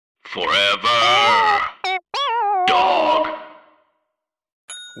Forever. Dog.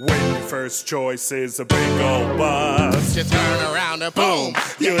 When your first choice is a big old bus, You turn around and boom,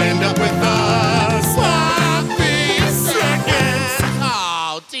 you end up with us. sloppy seconds.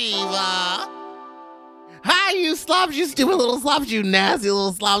 Oh, diva. Hi, you slobs, you stupid little slobs, you nasty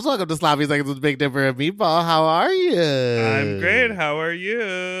little slobs. Welcome to Sloppy Seconds with Big Dipper and Meatball. How are you? I'm great. How are you?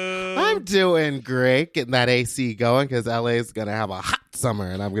 I'm doing great. Getting that AC going because LA's going to have a hot summer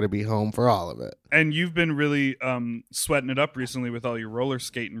and I'm going to be home for all of it. And you've been really sweating it up recently with all your roller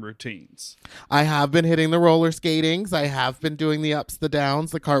skating routines. I have been hitting the roller skatings. I have been doing the ups, the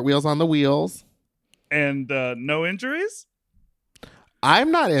downs, the cartwheels on the wheels. And no injuries?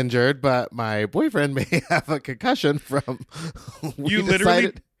 I'm not injured, but my boyfriend may have a concussion from... You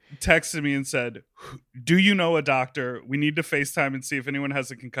literally texted me and said, do you know a doctor? We need to FaceTime and see if anyone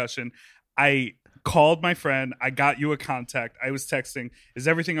has a concussion. I called my friend. I got you a contact. I was texting, is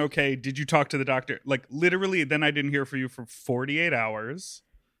everything okay? Did you talk to the doctor? Like literally, then I didn't hear from you for 48 hours.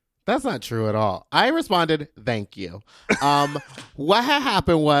 That's not true at all. I responded, thank you. What had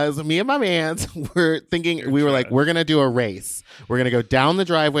happened was me and my mans were thinking, we were like, we're going to do a race. We're going to go down the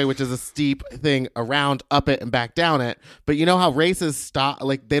driveway, which is a steep thing, around, up it, and back down it. But you know how races stop,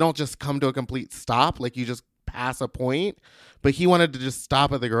 like they don't just come to a complete stop, like you just pass a point. But he wanted to just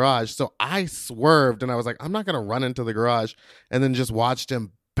stop at the garage. So I swerved and I was like, I'm not going to run into the garage. And then just watched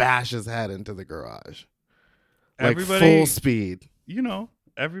him bash his head into the garage. Like full speed. You know.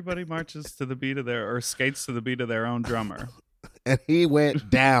 Everybody marches to the beat of or skates to the beat of their own drummer. And he went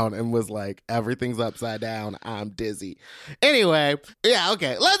down and was like, everything's upside down. I'm dizzy. Anyway, yeah,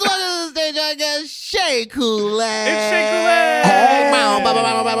 okay. Let's welcome to the stage, I guess, Shea Coulee. It's Shea Coulee. Hey. Bow, bow,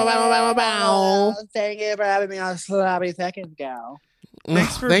 bow, bow, bow, bow, bow, bow. Thank you for having me on Sloppy Seconds, gal.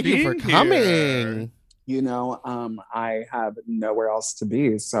 Thanks for Thank you being for coming. here. You know, I have nowhere else to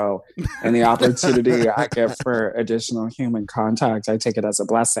be. So, and the opportunity I get for additional human contact, I take it as a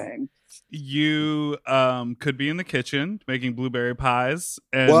blessing. You could be in the kitchen making blueberry pies.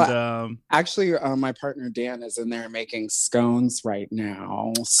 And actually, my partner Dan is in there making scones right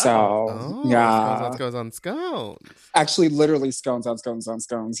now. So, yeah. Let's go on scones. Actually, literally scones on scones on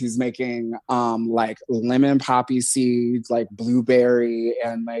scones. He's making like lemon poppy seeds, like blueberry,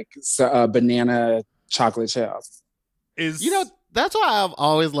 and like banana chocolate chips. That's what I've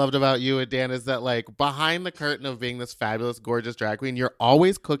always loved about you and Dan is that like behind the curtain of being this fabulous, gorgeous drag queen, you're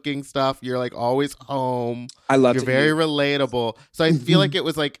always cooking stuff. You're like always home. I love You're very relatable. So I feel like it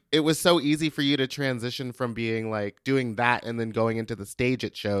was so easy for you to transition from being like doing that and then going into the stage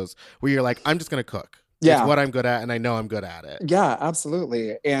at shows where you're like, I'm just going to cook. Yeah. It's what I'm good at and I know I'm good at it. Yeah,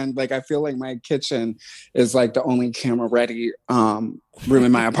 absolutely. And like I feel like my kitchen is like the only camera ready room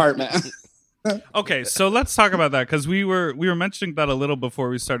in my apartment. Okay, so let's talk about that because we were mentioning that a little before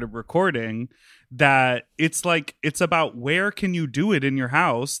we started recording, that it's about where can you do it in your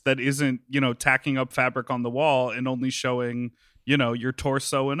house that isn't, tacking up fabric on the wall and only showing, your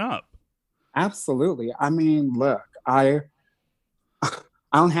torso and up. Absolutely. I mean, look, I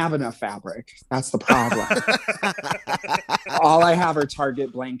don't have enough fabric. That's the problem. All I have are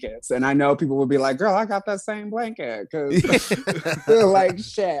Target blankets. And I know people will be like, girl, I got that same blanket. Because like,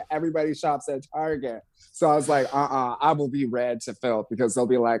 shit, everybody shops at Target. So I was like, I will be red to filth because they'll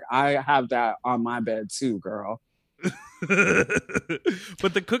be like, I have that on my bed too, girl.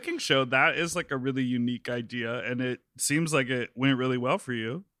 But the cooking show, that is like a really unique idea. And it seems like it went really well for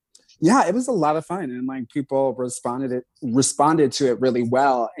you. Yeah, it was a lot of fun, and like people responded to it really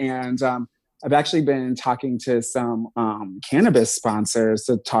well. And I've actually been talking to some cannabis sponsors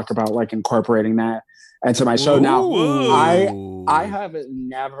to talk about like incorporating that into my show. Now, I have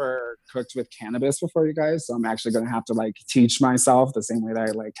never cooked with cannabis before, you guys, so I'm actually going to have to like teach myself the same way that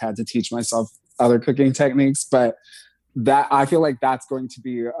I like had to teach myself other cooking techniques, but. That I feel like that's going to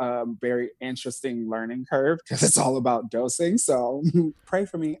be a very interesting learning curve because it's all about dosing. So pray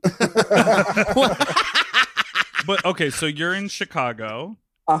for me. But okay, so you're in Chicago,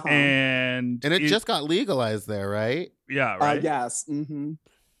 and it just got legalized there, right? Yeah, right. Yes. Mm-hmm.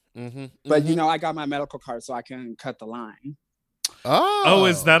 Mm-hmm. But I got my medical card, so I can cut the line. Oh,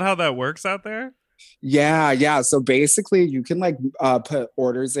 is that how that works out there? Yeah. So basically, you can like put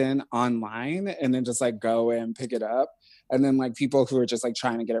orders in online and then just like go and pick it up. And then like people who are just like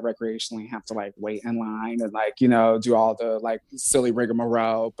trying to get it recreationally have to like wait in line and like, do all the like silly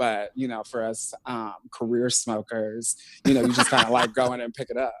rigmarole. But, for us career smokers, you just kind of like go in and pick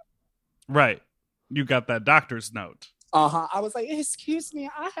it up. Right. You got that doctor's note. I was like, excuse me,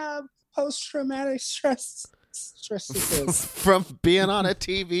 I have post-traumatic stress from being on a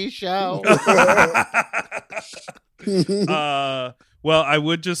TV show. Well, I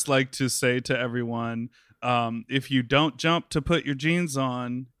would just like to say to everyone, if you don't jump to put your jeans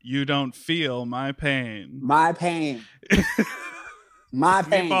on, you don't feel my pain. My pain. My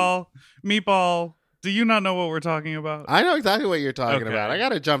pain. Meatball, do you not know what we're talking about? I know exactly what you're talking Okay. about. I got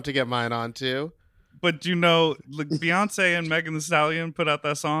to jump to get mine on too. But you know, like Beyonce and Megan Thee Stallion put out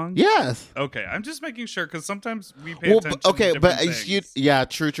that song? Yes. Okay, I'm just making sure because sometimes we pay attention to different but things. yeah,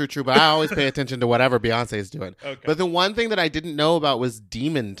 true. But I always pay attention to whatever Beyonce is doing. Okay. But the one thing that I didn't know about was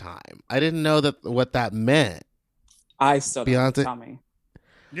Demon Time. I didn't know what that meant. I still don't. Beyonce- Tell me.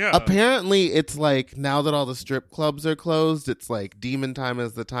 Yeah. Apparently, it's like now that all the strip clubs are closed, it's like Demon Time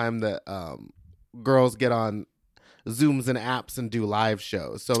is the time that girls get on Zooms and apps and do live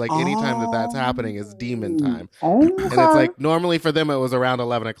shows. So like anytime that's happening is Demon Time. Okay. And it's like normally for them it was around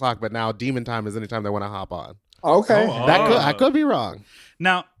 11 o'clock, but now Demon Time is anytime they want to hop on. Okay. Oh, I could be wrong.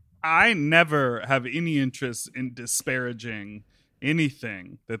 Now, I never have any interest in disparaging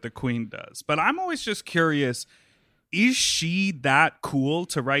anything that the Queen does, but I'm always just curious, is she that cool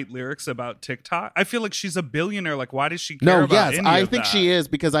to write lyrics about TikTok? I feel like she's a billionaire. Like, why does she care about any I of think that? she is,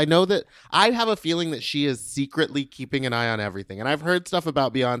 because I know that I have a feeling that she is secretly keeping an eye on everything. And I've heard stuff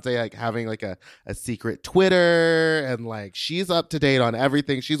about Beyonce like having like a secret Twitter, and like she's up to date on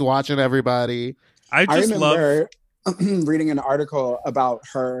everything. She's watching everybody. I just love remember reading an article about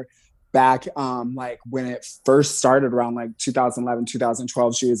her back like when it first started around like 2011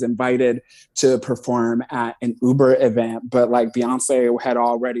 2012. She was invited to perform at an Uber event, but like Beyonce had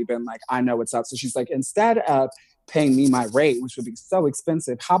already been like, I know what's up. So she's like, instead of paying me my rate, which would be so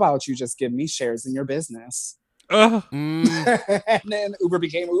expensive, how about you just give me shares in your business? And then Uber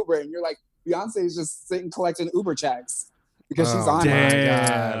became Uber, and you're like, Beyonce is just sitting collecting Uber checks because she's on it.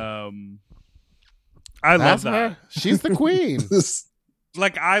 Damn. I love that. Her. She's the queen.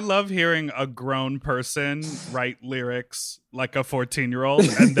 Like, I love hearing a grown person write lyrics like a 14-year-old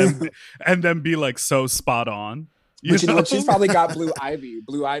and then be like so spot on. But you know what? She's probably got Blue Ivy.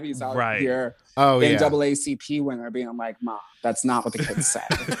 Blue Ivy's out here. NAACP winner being like, Mom, that's not what the kids say.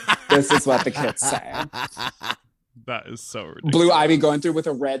 This is what the kids say. That is so ridiculous. Blue Ivy going through with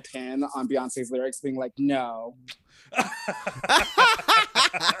a red pen on Beyonce's lyrics being like, no.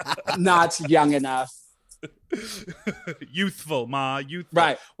 Not young enough. Youthful, youthful.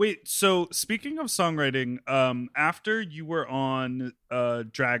 Right. Wait, so speaking of songwriting, after you were on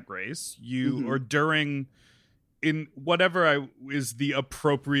Drag Race, or during, in whatever is the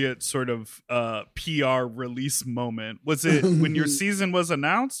appropriate sort of PR release moment, was it when your season was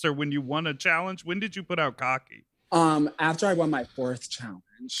announced or when you won a challenge? When did you put out Cocky? After I won my 4th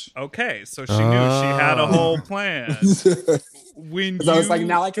challenge. Okay, so she knew she had a whole plan. When I was like,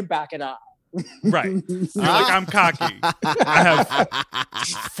 now I can back it up. Right. You're like, I'm cocky. I have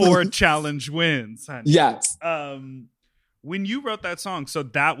 4 challenge wins. Honey. Yes. When you wrote that song, so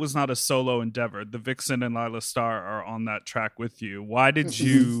that was not a solo endeavor. The Vixen and Lila Starr are on that track with you. Why did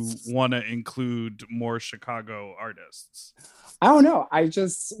you want to include more Chicago artists? I don't know. I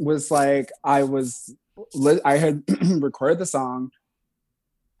just was like, I had recorded the song,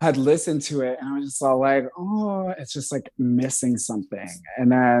 had listened to it, and I was just all like, oh, it's just like missing something.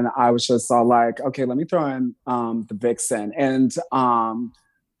 And then I was just all like, okay, let me throw in the Vixen. And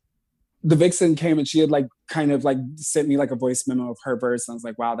the Vixen came and she had like kind of like sent me like a voice memo of her verse. And I was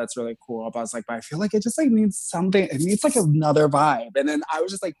like, wow, that's really cool. But I was like, but I feel like it just like needs something. It needs like another vibe. And then I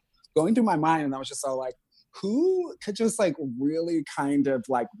was just like going through my mind, and I was just all like, who could just like really kind of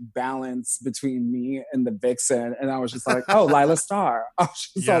like balance between me and the Vixen? And I was just like, oh, Lila Starr. I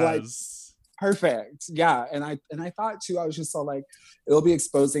was just all like, perfect. Yeah. And I thought too, I was just all like, it'll be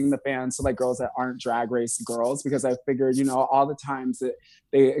exposing the fans to like girls that aren't Drag Race girls, because I figured, you know, all the times that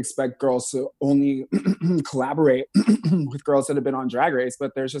they expect girls to only collaborate with girls that have been on Drag Race,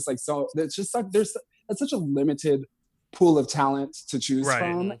 but there's just like, so it's just like, there's such a limited pool of talent to choose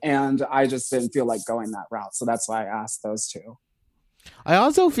from, and I just didn't feel like going that route, so that's why I asked those two. I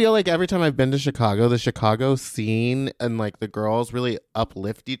also feel like every time I've been to Chicago, the Chicago scene and like the girls really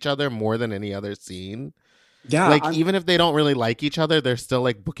uplift each other more than any other scene. Yeah, like even if they don't really like each other, they're still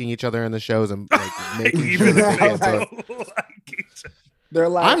like booking each other in the shows and like making even sure if they that don't like each other. They're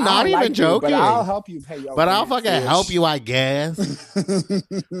like, I'm not even like joking. You, but I'll help you pay your. But I'll rent, fucking bitch. help you, I guess.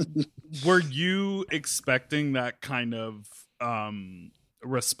 Were you expecting that kind of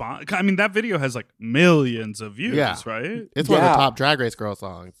response? I mean, that video has like millions of views, right? It's one of the top Drag Race girl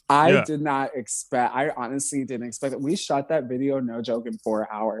songs. I did not expect. I honestly didn't expect it. We shot that video, no joke, in 4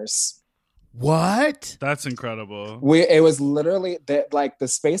 hours. What? That's incredible. It was literally that, like the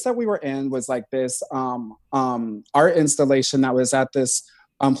space that we were in was like this art installation that was at this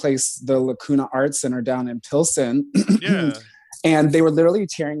place, the Lacuna Art Center down in Pilsen. Yeah. And they were literally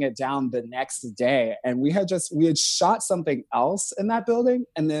tearing it down the next day. And we had shot something else in that building.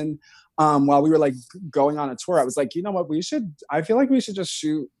 And then while we were like going on a tour, I was like, you know what, I feel like we should just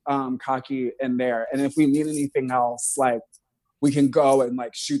shoot Cocky in there. And if we need anything else, like we can go and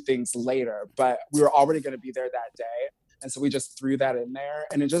like shoot things later. But we were already going to be there that day. And so we just threw that in there.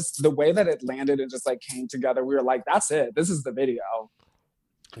 And it just, the way that it landed, it just like came together. We were like, that's it. This is the video.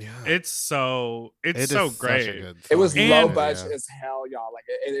 Yeah. It's so great. It was low budget as hell, y'all. Like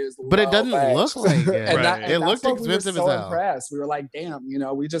it is, but it doesn't look like it. And it looked expensive as hell. impressed. We were like, damn,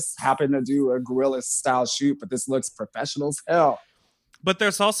 we just happened to do a guerrilla style shoot, but this looks professional as hell. But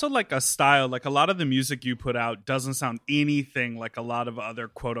there's also like a style, like a lot of the music you put out doesn't sound anything like a lot of other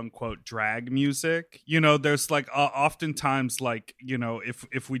quote unquote drag music. There's like oftentimes like,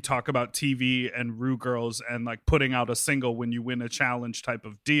 if we talk about TV and Rue Girls and like putting out a single when you win a challenge type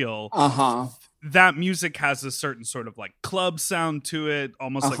of deal, that music has a certain sort of like club sound to it,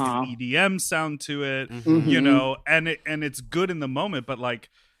 almost like an EDM sound to it, and it's good in the moment. But like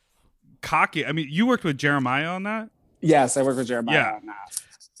Cocky, I mean, you worked with Jeremiah on that? Yes, I work with Jeremiah on that.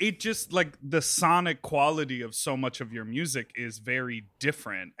 It just like the sonic quality of so much of your music is very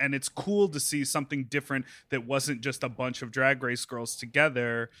different. And it's cool to see something different that wasn't just a bunch of Drag Race girls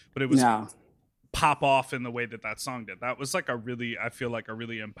together, but it was pop off in the way that song did. That was like I feel like a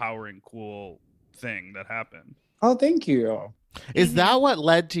really empowering, cool thing that happened. Oh, thank you. Is that what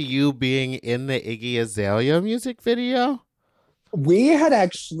led to you being in the Iggy Azalea music video? We had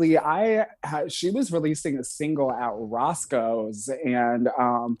actually, she was releasing a single at Roscoe's, and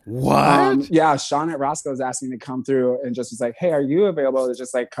what? Yeah, Sean at Roscoe's asked me to come through and just was like, "Hey, are you available to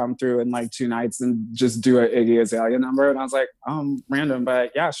just like come through in like 2 nights and just do an Iggy Azalea number?" And I was like, random,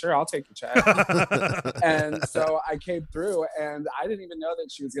 but yeah, sure, I'll take the check. And so I came through, and I didn't even know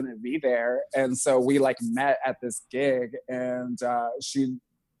that she was gonna be there, and so we like met at this gig, and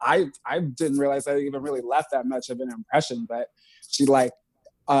I didn't realize I even really left that much of an impression, but she like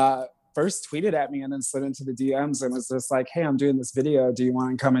first tweeted at me and then slid into the DMs and was just like, "Hey, I'm doing this video. Do you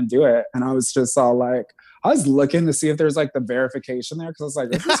want to come and do it?" And I was just all like, I was looking to see if there's like the verification there, because I was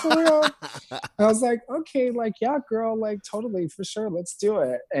like, "Is this for real?" And I was like, "Okay, like yeah, girl, like totally for sure, let's do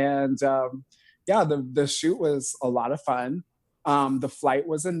it." And the shoot was a lot of fun. The flight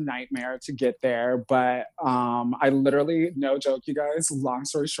was a nightmare to get there, but I literally, no joke, you guys, long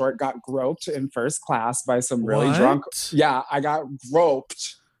story short, got groped in first class by some really drunk. Yeah, I got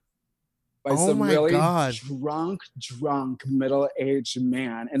groped by some really drunk middle-aged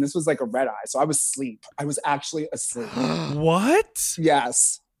man. And this was like a red eye. So I was asleep. I was actually asleep. What?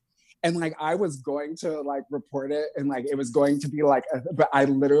 Yes. And like I was going to like report it, and like it was going to be like, but I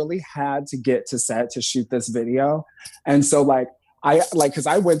literally had to get to set to shoot this video. And so like because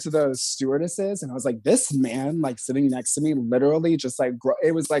I went to the stewardesses and I was like, this man like sitting next to me literally just like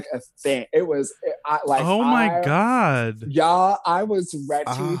it was like a thing. It was oh my God. Yeah, I was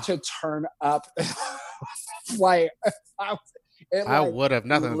ready to turn up like I would have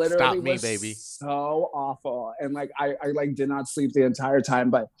nothing stopped me, baby. So awful. And like I like did not sleep the entire time,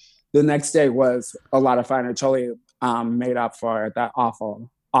 but the next day was a lot of fun. It totally made up for that awful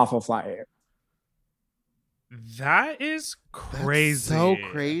flight. That is crazy. That's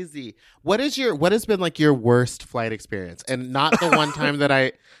so crazy. What has been like your worst flight experience? And not the one time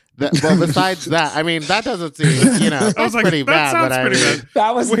well, besides that, I mean, that doesn't seem, that's I was like, pretty bad. But I mean,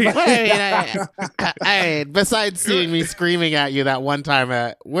 that was besides seeing me screaming at you that one time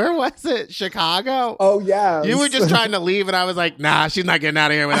at, where was it? Chicago? Oh, yeah. You were just trying to leave, and I was like, nah, she's not getting out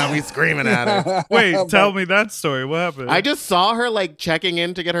of here without me screaming at her. Wait, tell me that story. What happened? I just saw her like checking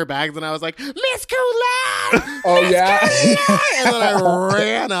in to get her bags, and I was like, Miss Kool-Aid! Oh, yeah. And then I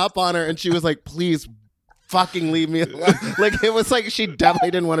ran up on her, and she was like, please fucking leave me alone. Like it was like she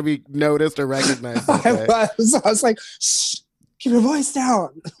definitely didn't want to be noticed or recognized. I was like, shh, keep your voice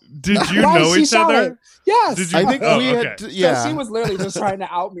down. Did you know each other? Yes. Did you? I think we had. Yeah. So she was literally just trying to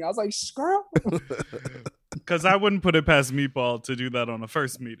out me. I was like, shh, girl. Because I wouldn't put it past Meatball to do that on a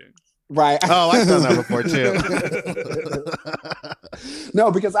first meeting. Right. Oh, I've done that before too. No,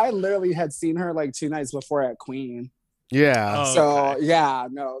 because I literally had seen her like 2 nights before at Queen. Yeah. Oh, so okay. Yeah,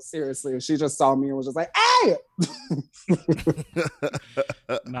 no, seriously. She just saw me and was just like, "Hey!"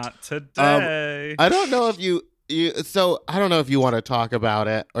 Not today. I don't know if you I don't know if you want to talk about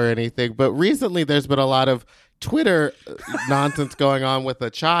it or anything, but recently there's been a lot of Twitter nonsense going on with a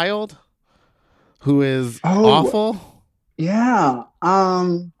child who is awful. Yeah.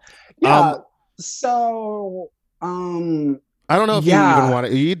 So I don't know if you even want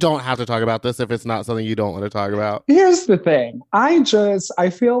to. You don't have to talk about this if it's not something you don't want to talk about. Here's the thing. I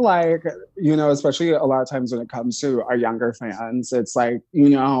feel like, especially a lot of times when it comes to our younger fans, it's like,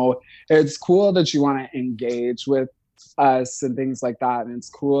 it's cool that you want to engage with us and things like that. And it's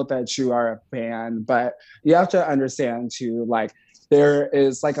cool that you are a fan, but you have to understand too, like, there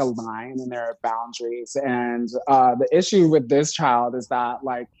is like a line and there are boundaries. And the issue with this child is that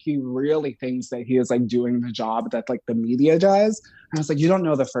like he really thinks that he is like doing the job that like the media does. And I was like, you don't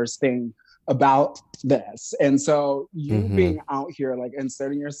know the first thing about this. And so you being out here like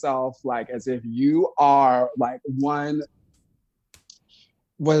inserting yourself like as if you are like one,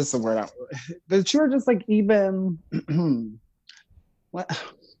 what is the word? That you're just like even what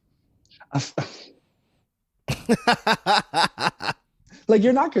like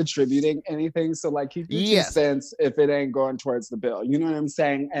you're not contributing anything, so like keep your 2 cents if it ain't going towards the bill. You know what I'm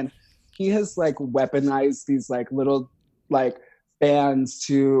saying? And he has like weaponized these like little like fans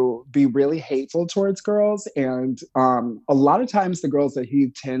to be really hateful towards girls, and a lot of times the girls that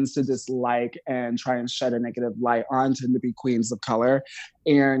he tends to dislike and try and shed a negative light on tend to be queens of color.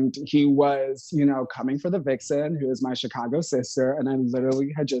 And he was, coming for the vixen, who is my Chicago sister, and I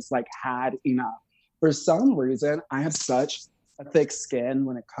literally had just like had enough. For some reason, I have such a thick skin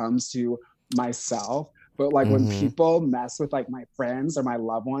when it comes to myself, but like when people mess with like my friends or my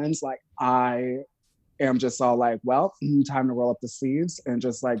loved ones, like I am just all like, well, time to roll up the sleeves and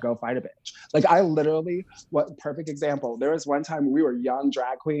just like go fight a bitch. Like I literally, what perfect example. There was one time we were young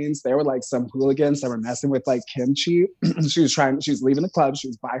drag queens. There were like some hooligans that were messing with like Kimchi. she was leaving the club. She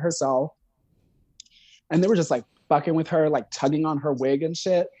was by herself. And they were just like fucking with her, like tugging on her wig and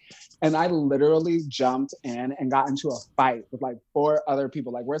shit. And I literally jumped in and got into a fight with like 4 other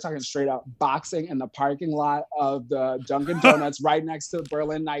people. Like we're talking straight up boxing in the parking lot of the Dunkin' Donuts right next to the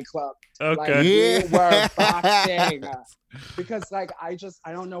Berlin nightclub. Okay. Like we were boxing. Because like, I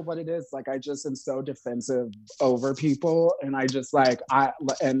don't know what it is. Like, I just am so defensive over people. And I just like,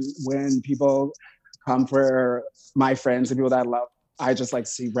 and when people come for my friends and people that I love, I just like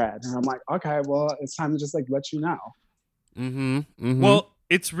see red. And I'm like, okay, well, it's time to just like let you know. Well,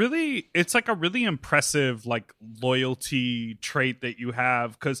 it's like a really impressive like loyalty trait that you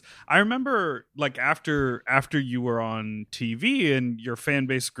have, because I remember like after you were on TV and your fan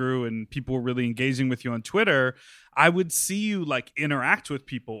base grew and people were really engaging with you on Twitter, I would see you like interact with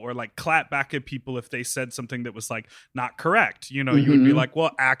people or like clap back at people if they said something that was like not correct. You would be like,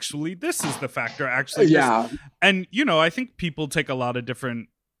 well, actually this is the factor, actually this. And I think people take a lot of different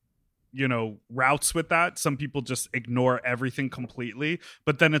routes with that. Some people just ignore everything completely,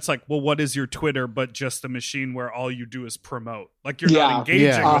 but then it's like, well, what is your Twitter but just a machine where all you do is promote? Like you're not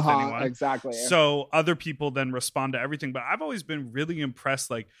engaging with anyone. Exactly. So other people then respond to everything. But I've always been really impressed.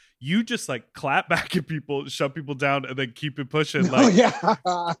 Like you just like clap back at people, shut people down, and then keep it pushing. Like,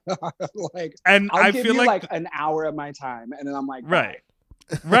 like, and I feel like an hour of my time, and then I'm like, right.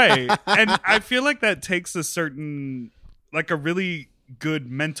 And I feel like that takes a certain, like a really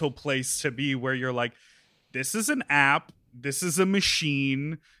good mental place to be, where you're like, this is an app, this is a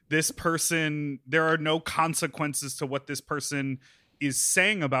machine, this person, there are no consequences to what this person is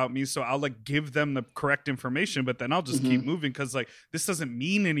saying about me, so I'll like give them the correct information, but then I'll just keep moving, because like this doesn't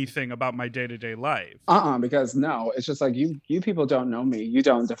mean anything about my day-to-day life. Because no, it's just like you people don't know me, you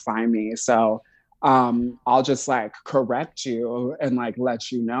don't define me, so I'll just like correct you and like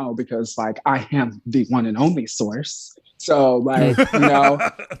let you know, because like I am the one and only source. So like,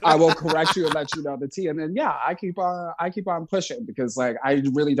 I will correct you and let you know the tea. And then, I keep on pushing, because like, I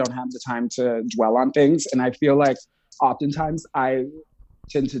really don't have the time to dwell on things. And I feel like oftentimes I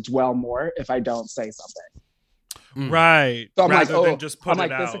tend to dwell more if I don't say something. Right. So I'm rather like, than just put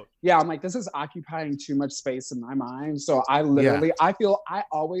it out. I'm like, this is occupying too much space in my mind. So I literally, I feel I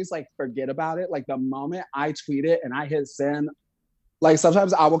always like forget about it. Like the moment I tweet it and I hit send, like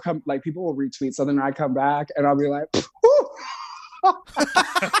sometimes I will come, like people will retweet something and I come back and I'll be like, I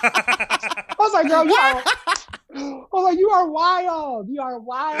was like, girl, you are wild. You are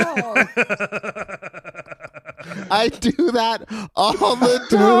wild. I do that all the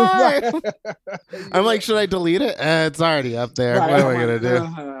time. I'm like, should I delete it? It's already up there. Right, what am I going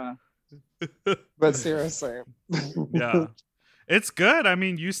to do? But seriously. Yeah. It's good. I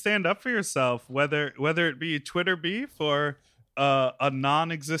mean, you stand up for yourself, whether it be Twitter beef or a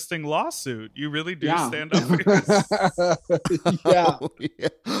non-existing lawsuit. You really do stand up for yourself.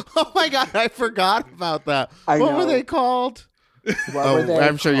 Oh my God, I forgot about that. What were they called?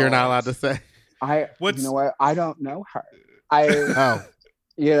 I'm sure you're not allowed to say. You know what? I don't know her. I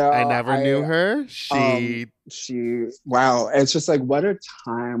never knew her. She wow. It's just like, what a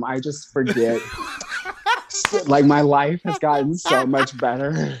time. I just forget like my life has gotten so much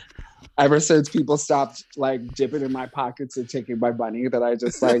better ever since people stopped like dipping in my pockets and taking my money that I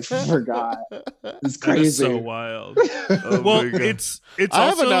just like forgot. It's That is crazy. so wild. Oh Well, my God. it's I have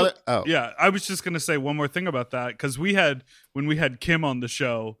also another. Oh, yeah. I was just gonna say one more thing about that because when we had Kim on the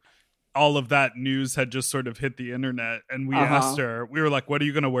show, all of that news had just sort of hit the internet, and we asked her. We were like, "What are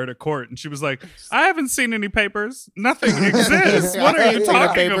you gonna wear to court?" And she was like, "I haven't seen any papers. Nothing exists. What are you I haven't seen a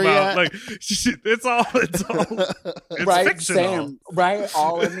talking paper about?" yet. Like, it's Right, fictional. same. Right,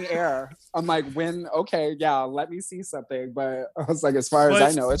 all in the air. I'm like, okay, yeah, let me see something. But I was like, as far as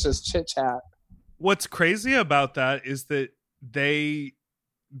But- I know, it's just chit chat. What's crazy about that is that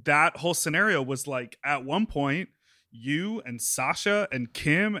that whole scenario was like at one point you and Sasha and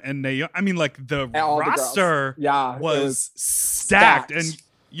Kim and Naomi, I mean like the All the girls. roster Yeah, it was stacked. stacked. And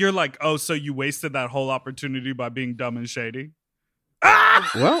you're like, oh, so you wasted that whole opportunity by being dumb and shady. Ah!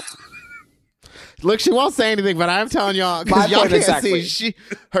 well. Look, she won't say anything, but I'm telling y'all My because y'all point can't exactly. see.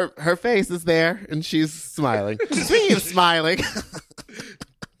 Her face is there, and she's smiling. Speaking of smiling,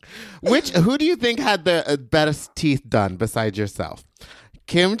 who do you think had the best teeth done besides yourself,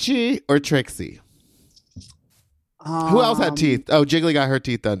 Kimchi or Trixie? Who else had teeth? Oh, Jiggly got her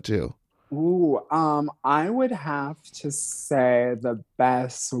teeth done too. Ooh, I would have to say the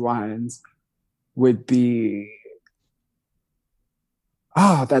best ones would be.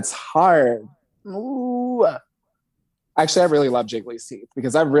 Oh, that's hard. Ooh. Actually, I really love Jiggly's teeth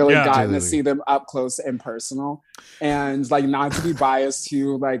because I've really Yeah. gotten to Jiggly. see them up close and personal, and like not to be biased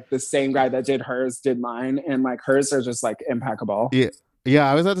to like the same guy that did hers did mine, and like hers are just like impeccable.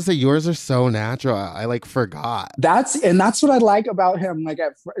 Yeah, I was about to say yours are so natural. I like forgot. That's what I like about him.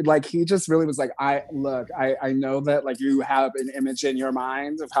 Like he just really was like, I know that like you have an image in your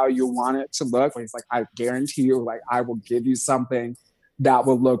mind of how you want it to look. But he's like, I guarantee you, like I will give you something that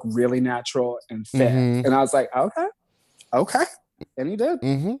will look really natural and fit. Mhm. And I was like, okay, and he did.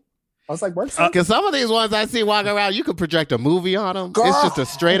 Mm-hmm. I was like, works. Because some of these ones I see walking around, you could project a movie on them. Girl. It's just a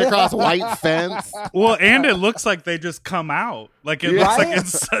straight across white fence. Well, and it looks like they just come out. Like it looks like Right?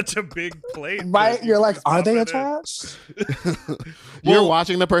 it's such a big plate. Right? that You're you like, just are pop they it in. attached? You're Well-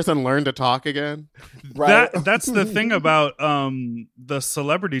 watching the person learn to talk again. Right. That's the thing about the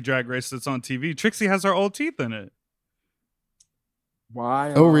celebrity drag race that's on TV. Trixie has her old teeth in it.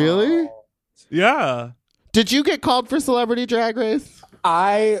 Why? Oh, really? Yeah. Did you get called for Celebrity Drag Race?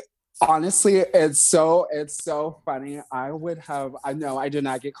 I honestly, it's so funny. I know I did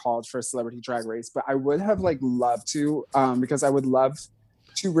not get called for Celebrity Drag Race, but I would have like loved to, because I would love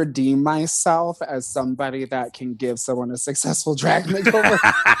to redeem myself as somebody that can give someone a successful drag makeover.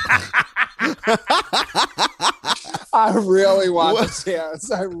 I really want the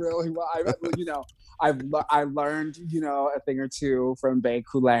chance. I really want. I learned, a thing or two from Bay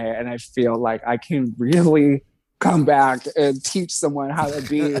Coulee, and I feel like I can really come back and teach someone how to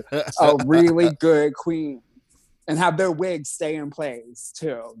be a really good queen and have their wigs stay in place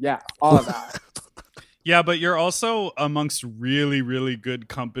too. Yeah, all of that. Yeah, but you're also amongst really, really good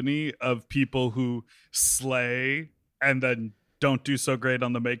company of people who slay and then don't do so great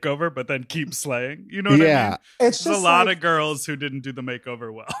on the makeover, but then keep slaying. You know what I mean? It's There's just a lot like, of girls who didn't do the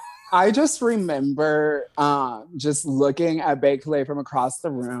makeover well. I just remember just looking at Bay Coulee from across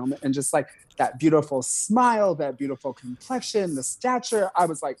the room and just like that beautiful smile, that beautiful complexion, the stature. I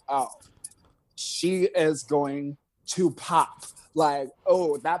was like, oh, she is going to pop. Like,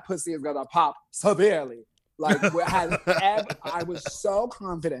 oh, that pussy is gonna pop severely. Like, I was so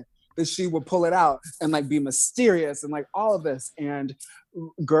confident that she would pull it out and like be mysterious and like all of this. And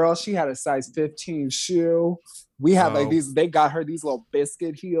girl, she had a size 15 shoe. We had like these, they got her these little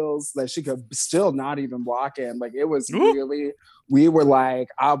biscuit heels that she could still not even walk in. Like it was really, we were like,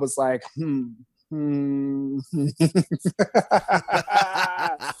 I was like, And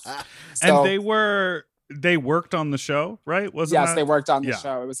So- they worked on the show, right? Wasn't yes, that? they worked on the Yeah.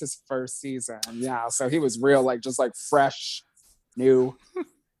 show. It was his first season. Yeah. So he was real, like just like fresh, new.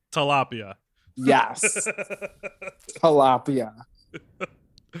 Tilapia. Yes. Tilapia.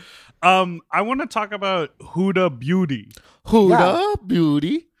 I want to talk about Huda Beauty. Huda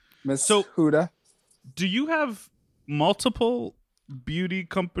Beauty. Miss So- Huda. Do you have multiple beauty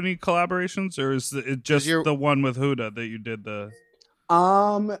company collaborations, or is it just your- the one with Huda that you did the?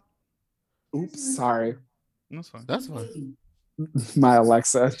 Oops, sorry. That's fine. That's fine. My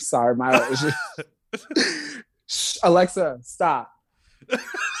Alexa. Sorry, my Shh, Alexa, stop.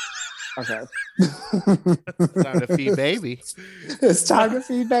 Okay. Time to feed baby. It's time to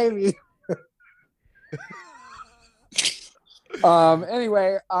feed baby.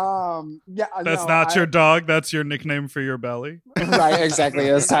 Anyway, yeah. That's not your dog. That's your nickname for your belly. Right, exactly.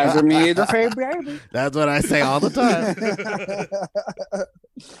 It's time for me to say baby. That's what I say all the time.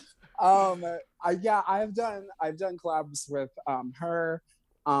 I've done collabs with her.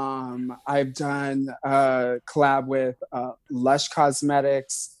 I've done collab with Lush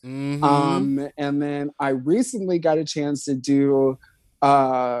Cosmetics. Mm-hmm. And then I recently got a chance to do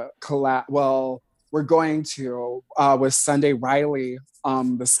collab. Well, we're going to with Sunday Riley,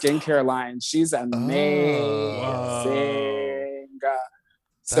 the skincare line. She's amazing.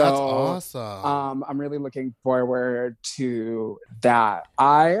 That's awesome. I'm really looking forward to that.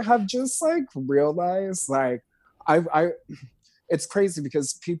 I have just like realized like I it's crazy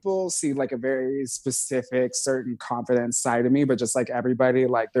because people see like a very specific certain confident side of me, but just like everybody,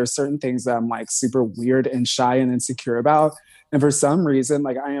 like there's certain things that I'm like super weird and shy and insecure about. And for some reason,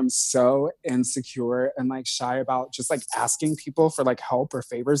 like I am so insecure and like shy about just like asking people for like help or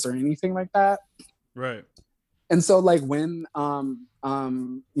favors or anything like that. Right. And so like when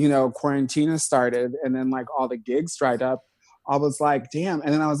quarantine started and then like all the gigs dried up, I was like, damn.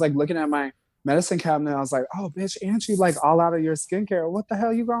 And then I was like looking at my medicine cabinet, I was like, oh bitch, Angie, like all out of your skincare. What the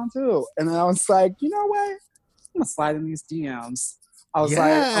hell you gonna do? And then I was like, you know what? I'm gonna slide in these DMs. I was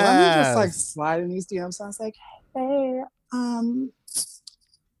like, oh, let me just like slide in these DMs. So I was like, hey,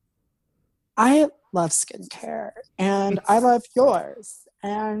 I love skincare and I love yours.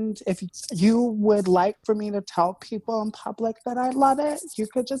 And if you would like for me to tell people in public that I love it, you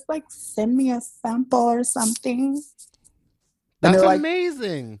could just like send me a sample or something. That's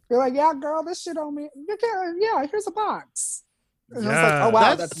amazing. You're like, yeah, girl, this shit on me. You can, yeah, here's a box. And Yeah. I was like, oh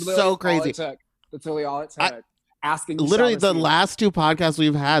wow, That's so crazy. That's really all it took. Asking you literally the last two podcasts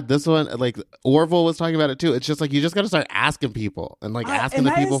we've had, this one, like Orville was talking about it too. It's just like you just got to start asking people and like asking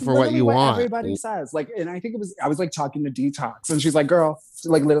the people for what you want. Everybody says like, and I think I was like talking to Detox, and she's like, "Girl,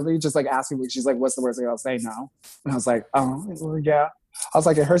 like literally just like asking me." She's like, "What's the worst thing I'll say?" No, and I was like, "Oh, well, yeah." I was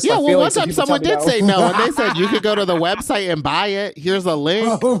like, "It hurts." Yeah, my well, feelings one time someone did say no, and they said you could go to the website and buy it. Here's a link.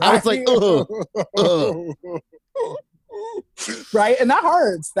 Oh, right. I was like, ugh. Right, and that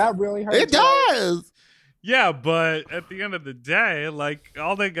hurts. That really hurts. It does. Yeah, but at the end of the day, like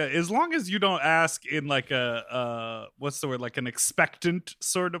all they got, as long as you don't ask in like a what's the word, like an expectant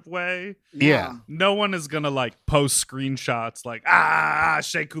sort of way. Yeah. No one is gonna like post screenshots like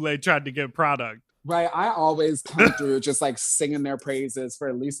Shea Coulee tried to get product. Right, I always come through just like singing their praises for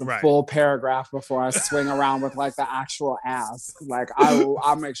at least a full paragraph before I swing around with like the actual ask. Like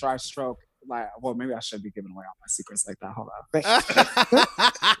I'll make sure I stroke. Like, well, maybe I should be giving away all my secrets like that. Hold on.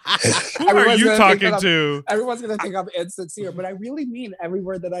 Who are you talking to? Everyone's gonna think I'm insincere, but I really mean every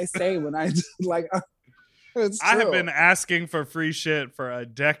word that I say when I like. It's true. I have been asking for free shit for a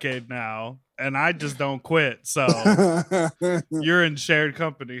decade now, and I just don't quit. So you're in shared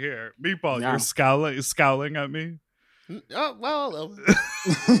company here, Meatball. Yeah. You're scowling at me. Oh well,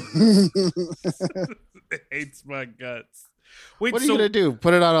 it hates my guts. Wait, what are you gonna do?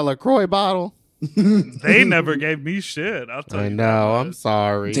 Put it on a LaCroix bottle? They never gave me shit. I'll tell you. I know. I'm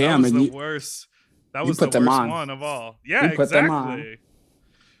sorry. Damn, that was the worst. That was the worst one of all. Yeah, exactly.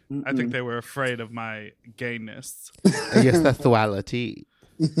 I think they were afraid of my gayness. Your sexuality.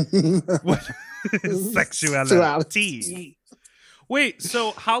 Sexuality. Wait,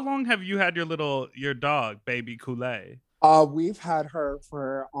 so how long have you had your dog, Baby Coulee? We've had her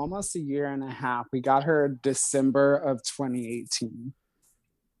for almost a year and a half. We got her December of 2018.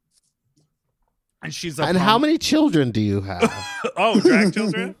 And she's how many children do you have? Oh, drag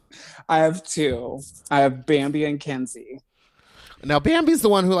children? I have 2. I have Bambi and Kenzie. Now, Bambi's the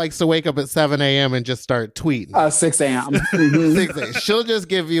one who likes to wake up at 7 a.m. and just start tweeting. 6 a.m. 6 a.m. She'll just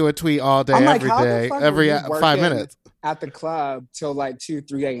give you a tweet all day, every day, every 5 minutes. At the club till like 2,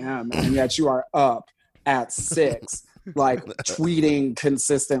 3 a.m. and yet you are up at 6. Like tweeting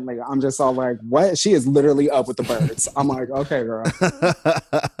consistently. I'm just all like, what? She is literally up with the birds. I'm like, okay, girl.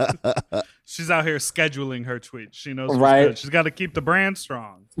 She's out here scheduling her tweets. She knows right. She's got to keep the brand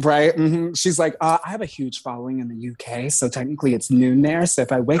strong. Right. Mm-hmm. She's like, I have a huge following in the UK, so technically it's noon there. So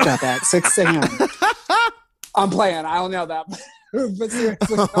if I wake up at 6 a.m. I'm playing. I don't know that. But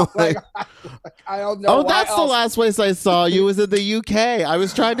seriously, I don't know. Oh, that's the last place I saw you was in the UK. I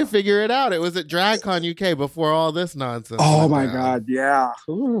was trying to figure it out. It was at DragCon UK before all this nonsense. Oh my God, yeah.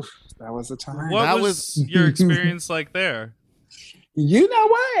 Ooh, that was a time. What was your experience like there? You know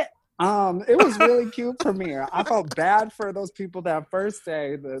what? It was really cute for me. I felt bad for those people that first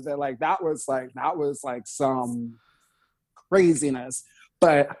day. That was like some craziness.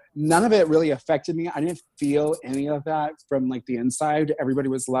 But none of it really affected me. I didn't feel any of that from like the inside. Everybody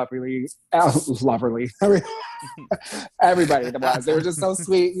was lovely. Everybody was. They were just so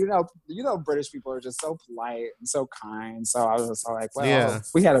sweet. You know, British people are just so polite and so kind. So I was just like, well,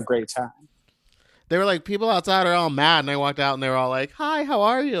 we had a great time. They were like, people outside are all mad. And I walked out and they were all like, hi, how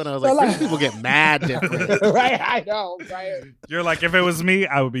are you? And I was like, British people get mad different. Right, I know, right? You're like, if it was me,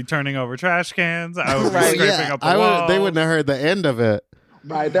 I would be turning over trash cans. I would be scraping up the wall. They wouldn't have heard the end of it.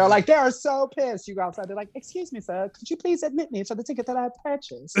 Right. They're like, they are so pissed. You go outside. They're like, excuse me, sir. Could you please admit me for the ticket that I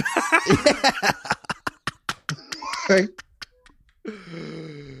purchased?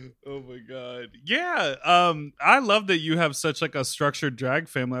 Oh my God. Yeah. I love that you have such like a structured drag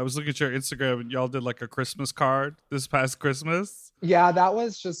family. I was looking at your Instagram and y'all did like a Christmas card this past Christmas. Yeah, that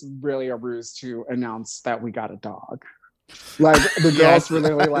was just really a ruse to announce that we got a dog. Like the girls were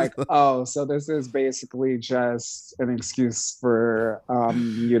literally like, oh, so this is basically just an excuse for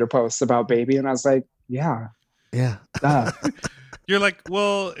you to post about baby. And I was like, yeah. You're like,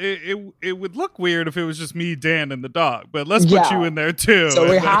 well, it would look weird if it was just me, Dan, and the dog, but let's put you in there too. So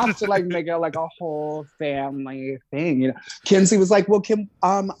we have to like make it like a whole family thing. You know, Kinsey was like, well, can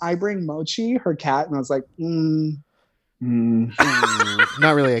I bring Mochi, her cat? And I was like,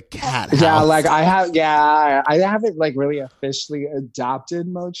 not really a cat house. Yeah, like I haven't like really officially adopted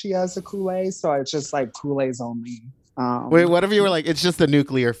Mochi as a Kool-Aid, so it's just like Kool-Aid's only. Wait, what if you were like, it's just a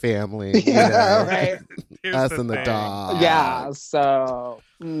nuclear family? Yeah, right. Us and the dog. Yeah, so.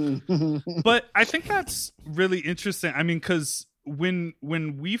 But I think that's really interesting. I mean, because when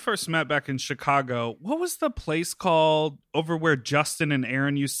we first met back in Chicago, what was the place called over where Justin and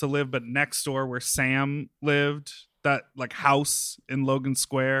Aaron used to live, but next door where Sam lived? That like house in Logan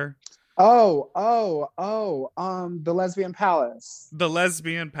Square. The Lesbian Palace. The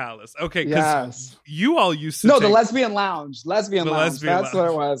Lesbian Palace. Okay, yes. You all used to the Lesbian Lounge. Lesbian Lounge. That's what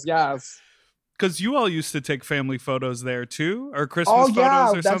it was. Yes. Because you all used to take family photos there too, or Christmas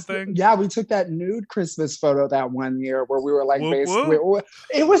photos or something. Yeah, we took that nude Christmas photo that one year where we were like, basically,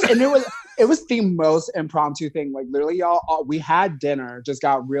 it was the most impromptu thing. Like literally, we had dinner, just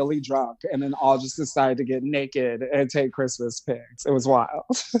got really drunk, and then all just decided to get naked and take Christmas pics. It was wild.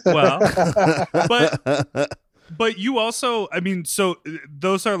 Well, but you also, I mean, so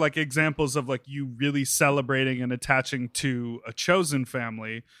those are like examples of like you really celebrating and attaching to a chosen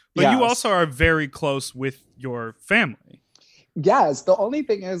family, but you also are very close with your family. Yes. The only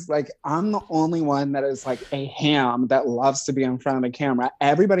thing is like, I'm the only one that is like a ham that loves to be in front of the camera.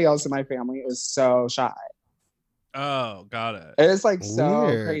 Everybody else in my family is so shy. Oh, got it. It's like so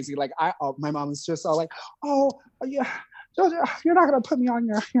crazy. Like my mom's just all like, oh yeah. You're not going to put me on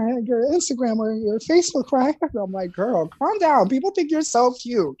your Instagram or your Facebook, right? And I'm like, girl, calm down. People think you're so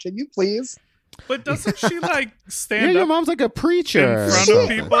cute. Can you please? But doesn't she like stand up? Your mom's like a preacher in front of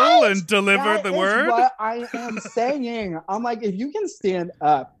people and deliver the word? What I am saying. I'm like, if you can stand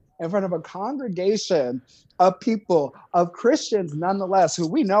up in front of a congregation of people, of Christians, nonetheless, who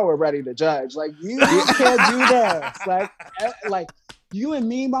we know are ready to judge, like you can't do this. Like. You and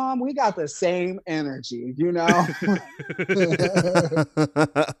me, Mom, we got the same energy, you know?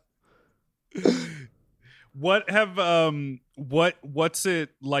 What's it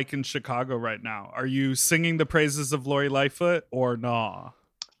like in Chicago right now? Are you singing the praises of Lori Lightfoot or nah?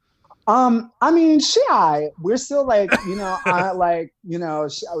 I mean, we're still like, you know,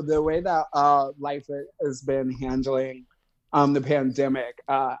 the way that Lightfoot has been handling the pandemic,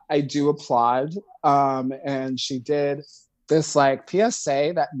 I do applaud. And she did this like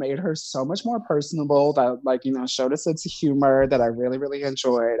PSA that made her so much more personable, that like, you know, showed a sense of humor that I really, really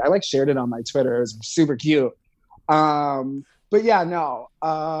enjoyed. I like shared it on my Twitter. It was super cute. But yeah, no,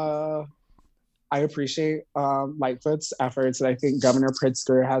 I appreciate Lightfoot's efforts. And I think Governor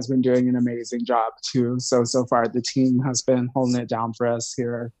Pritzker has been doing an amazing job too. So far the team has been holding it down for us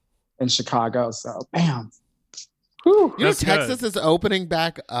here in Chicago. So bam. Whew, you know, Texas is opening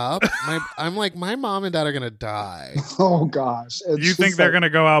back up. I'm like, my mom and dad are gonna die. Oh gosh! You think they're gonna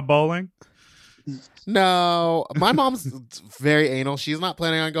go out bowling? No, my mom's very anal. She's not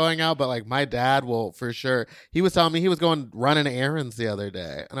planning on going out, but like my dad will for sure. He was telling me he was going running errands the other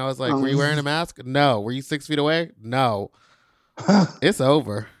day, and I was like, "Were you wearing a mask? No. Were you 6 feet away? No. It's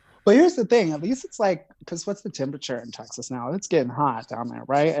over." But here's the thing. At least it's like, because what's the temperature in Texas now? It's getting hot down there,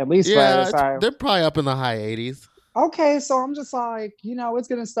 right? At least they're probably up in the high 80s. Okay, so I'm just like, you know, it's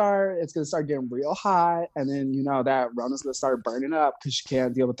gonna start getting real hot, and then you know that Rona's gonna start burning up because you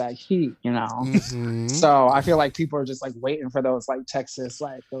can't deal with that heat, you know. Mm-hmm. So I feel like people are just like waiting for those like Texas,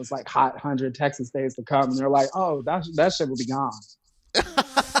 like those like hot 100 Texas days to come, and they're like, oh, that shit will be gone.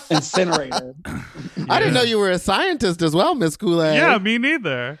 incinerated. I didn't know you were a scientist as well, Miss Kool-Aid. Yeah, me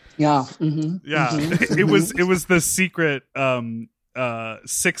neither. Yeah. Yeah. It was the secret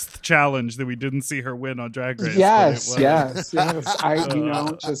sixth challenge that we didn't see her win on Drag Race. Yes. I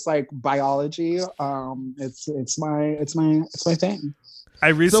just like biology. It's my thing. I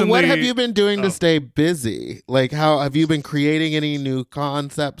recently. So what have you been doing to stay busy? Like, how have you been creating any new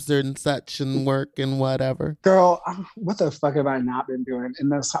concepts and such and work and whatever? Girl, what the fuck have I not been doing in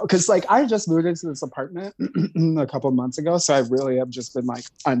this house? Because like I just moved into this apartment a couple of months ago, so I really have just been like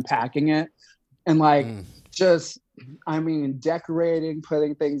unpacking it and like decorating,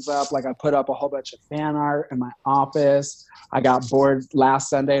 putting things up. Like I put up a whole bunch of fan art in my office. I got bored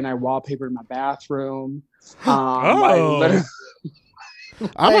last Sunday and I wallpapered my bathroom.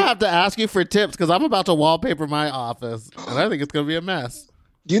 I'm gonna have to ask you for tips because I'm about to wallpaper my office and I think it's gonna be a mess.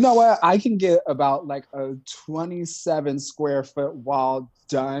 You know what? I can get about like a 27 square foot wall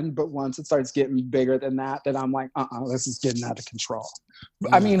done, but once it starts getting bigger than that, then I'm like, this is getting out of control.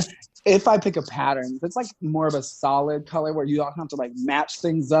 I mean, if I pick a pattern, if it's like more of a solid color where you don't have to like match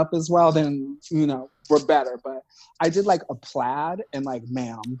things up as well, then we're better. But I did like a plaid and like,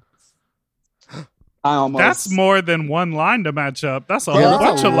 ma'am. That's more than one line to match up. That's a whole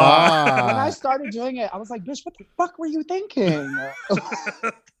bunch of lines. When I started doing it, I was like, bitch, what the fuck were you thinking?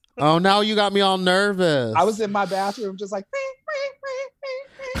 Oh, now you got me all nervous. I was in my bathroom just like,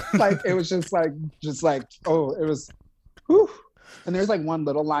 like it was just like, oh, it was, whew. And there's like one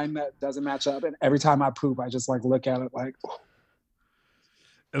little line that doesn't match up. And every time I poop, I just like look at it like, oh.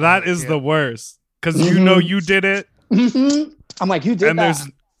 That is the worst. Because you did it. I'm like, you did and that. There's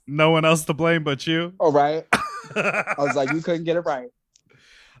no one else to blame but you. Oh, right. I was like, you couldn't get it right.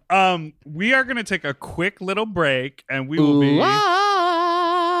 We are going to take a quick little break and we will be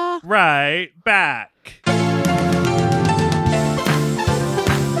right back.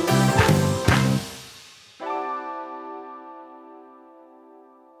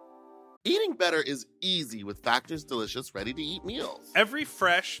 Eating better is easy with Factor's delicious ready-to-eat meals. Every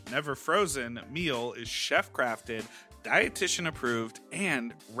fresh, never frozen meal is chef-crafted, dietitian approved,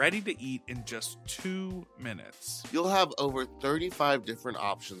 and ready to eat in just 2 minutes. You'll have over 35 different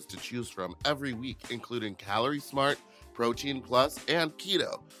options to choose from every week, including Calorie Smart, Protein Plus, and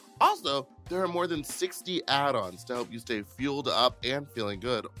Keto. Also, there are more than 60 add-ons to help you stay fueled up and feeling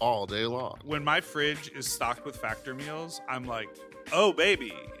good all day long. When my fridge is stocked with Factor meals, I'm like, oh,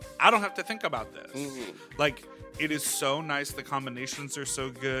 baby, I don't have to think about this. Mm-hmm. Like, it is so nice. The combinations are so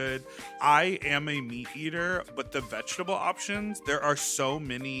good. I am a meat eater, but the vegetable options, there are so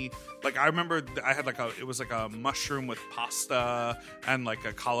many. Like, I remember I had it was like a mushroom with pasta and like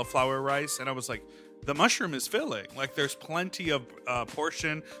a cauliflower rice. And I was like, the mushroom is filling. Like, there's plenty of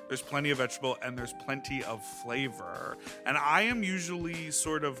portion, there's plenty of vegetable, and there's plenty of flavor. And I am usually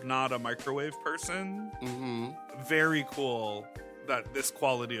sort of not a microwave person. Mm-hmm. Very cool that this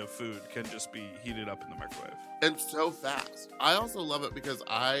quality of food can just be heated up in the microwave. And so fast. I also love it because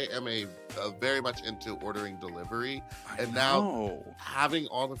I am a very much into ordering delivery. Now having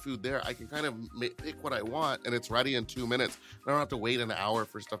all the food there, I can kind of pick what I want and it's ready in 2 minutes. I don't have to wait an hour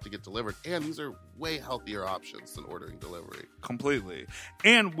for stuff to get delivered. And these are way healthier options than ordering delivery. Completely.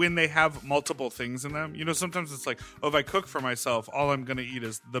 And when they have multiple things in them, sometimes it's like, if I cook for myself, all I'm going to eat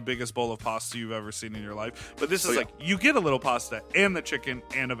is the biggest bowl of pasta you've ever seen in your life. But this is you get a little pasta and the chicken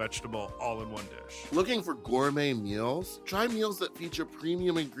and a vegetable all in one dish. Looking for gourmet meals? Try meals that feature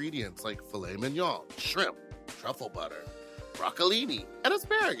premium ingredients like filet mignon, shrimp, truffle butter, broccolini, and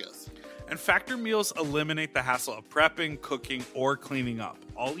asparagus. And Factor meals eliminate the hassle of prepping, cooking, or cleaning up.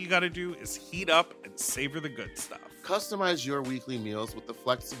 All you gotta do is heat up and savor the good stuff. Customize your weekly meals with the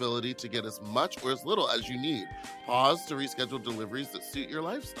flexibility to get as much or as little as you need. Pause to reschedule deliveries that suit your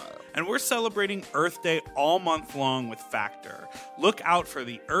lifestyle. And we're celebrating Earth Day all month long with Factor. Look out for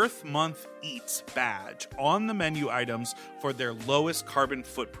the Earth Month Eats badge on the menu items for their lowest carbon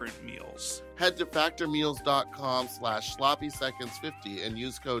footprint meals. Head to factormeals.com/sloppyseconds50 and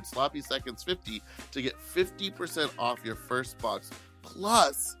use code sloppyseconds50 to get 50% off your first box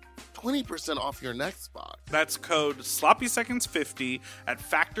plus 20% off your next box. That's code sloppyseconds50 at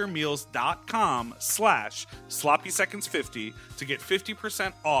factormeals.com/sloppyseconds50 to get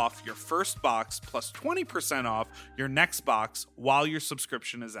 50% off your first box plus 20% off your next box while your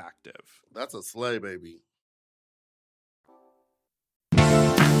subscription is active. That's a slay, baby.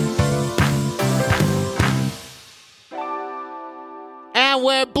 And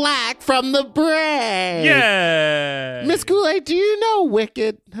we're black from the break. Yeah. Miss Kool-Aid, do you know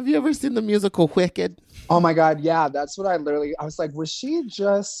Wicked? Have you ever seen the musical Wicked? Oh my God, yeah. That's what I was like, was she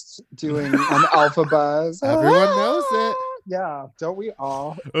just doing an Alpha Buzz? Everyone knows it. Yeah, don't we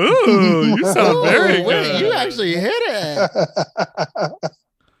all? Ooh, you sound very Ooh, good. wait, you actually hit it.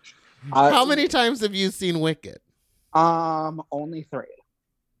 How many times have you seen Wicked? Only 3.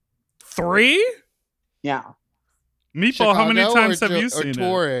 3? Yeah. Meatball, how many Chicago times or have you or seen it?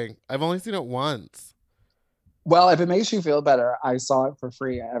 touring? I've only seen it once. Well, if it makes you feel better, I saw it for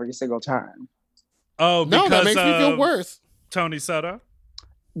free every single time. Oh, No, that makes me feel of worse. Tony Soto.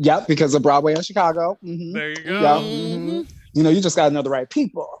 Yep, because of Broadway in Chicago. Mm-hmm. There you go. Yeah. Mm-hmm. Mm-hmm. You know, you just got to know the right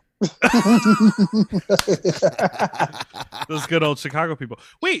people. Those good old Chicago people.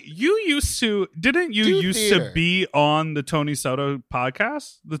 Wait, didn't you Do used theater. to be on the Tony Soto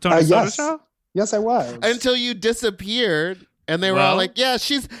podcast? The Tony Soto Yes. show? Yes, I was. Until you disappeared, and they were all Well- like, "Yeah,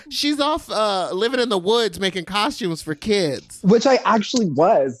 she's off living in the woods making costumes for kids." Which I actually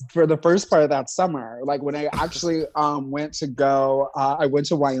was for the first part of that summer. Like when I actually went to go, I went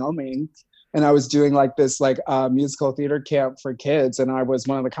to Wyoming, and I was doing like this musical theater camp for kids, and I was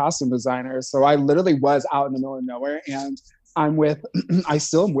one of the costume designers. So I literally was out in the middle of nowhere, and I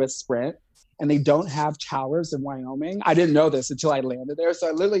still am with Sprint, and they don't have towers in Wyoming. I didn't know this until I landed there, so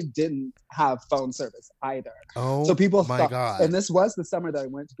I literally didn't have phone service either. Oh, So people my thought, God. and this was the summer that I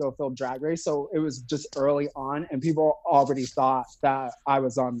went to go film Drag Race, so it was just early on, and people already thought that I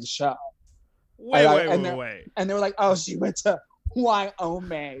was on the show, Wait. and they were like, "Oh, she went to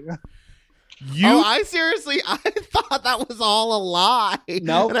Wyoming." I thought that was all a lie.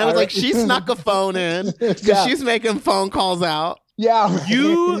 No, and I was like, she snuck a phone in because Yeah. she's making phone calls out. Yeah,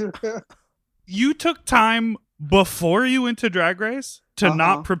 right. You took time before you went to Drag Race to Uh-huh.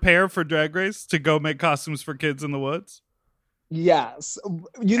 not prepare for Drag Race to go make costumes for kids in the woods? Yes,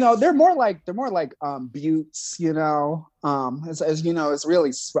 you know they're more like buttes. You know, as you know, it's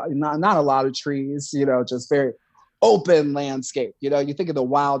really not a lot of trees. You know, just very open landscape. You know, you think of the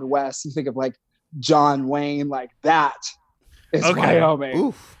Wild West, you think of like John Wayne, like that is Okay. Wyoming.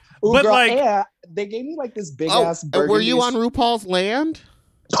 Oof. Ooh, But, girl, like- yeah, they gave me like this big ass. Were you on RuPaul's Land?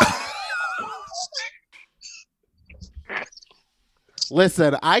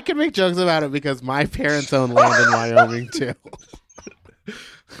 Listen, I can make jokes about it because my parents own land in Wyoming too.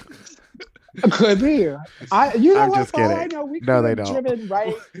 Could be. You know I'm what? just For all kidding. I know, we No, could they have don't. driven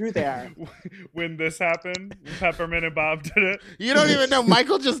right through there. When this happened, Peppermint and Bob did it. You don't even know.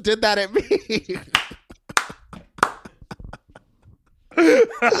 Michael just did that at me.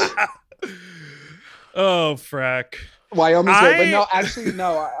 Oh, frack. Wyoming's great, but I- no, actually,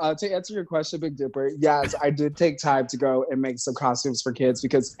 no. To answer your question, Big Dipper, yes, I did take time to go and make some costumes for kids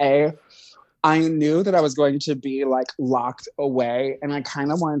because I knew that I was going to be like locked away, and I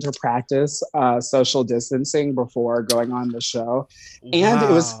kind of wanted to practice social distancing before going on the show. And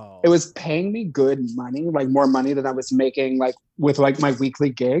Wow. it was paying me good money, like more money than I was making like with like my weekly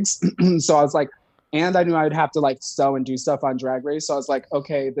gigs. So I was like, and I knew I would have to like sew and do stuff on Drag Race. So I was like,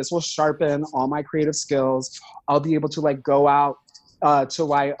 okay, this will sharpen all my creative skills. I'll be able to like go out to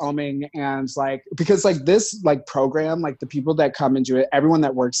Wyoming and like, because like this like program, like the people that come and do it, everyone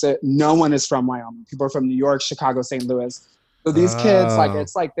that works it, no one is from Wyoming. People are from New York, Chicago, St. Louis. So these kids, like,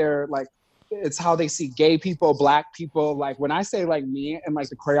 it's like they're like, it's how they see gay people, black people. Like when I say like me and like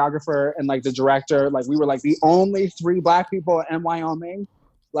the choreographer and like the director, like we were like the only 3 black people in Wyoming.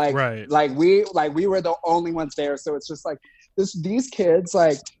 Like, Right. we were the only ones there. So it's just like these kids,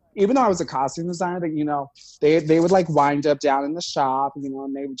 like, even though I was a costume designer, that, you know, they would like wind up down in the shop, you know,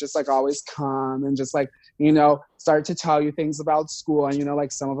 and they would just like always come and just like, you know, start to tell you things about school. And, you know,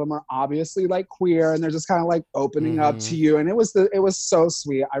 like some of them are obviously like queer and they're just kind of like opening up to you. And it was so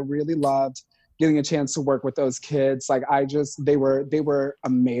sweet. I really loved getting a chance to work with those kids. Like they were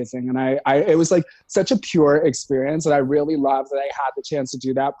amazing. And it was like such a pure experience. And I really loved that I had the chance to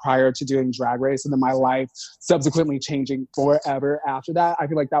do that prior to doing Drag Race. And then my life subsequently changing forever after that. I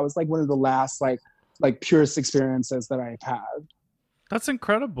feel like that was like one of the last like purest experiences that I've had. That's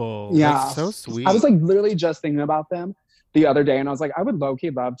incredible. Yeah. That's so sweet. I was like literally just thinking about them the other day. And I was like, I would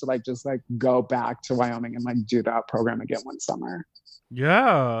low-key love to like just like go back to Wyoming and like do that program again one summer.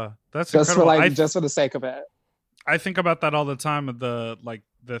 Yeah. That's Just for incredible. like just for the sake of it. I think about that all the time with the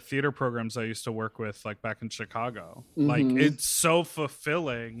theater programs I used to work with, like back in Chicago. Like Mhm. it's so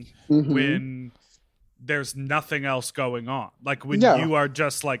fulfilling Mhm. when there's nothing else going on. Like when Yeah. you are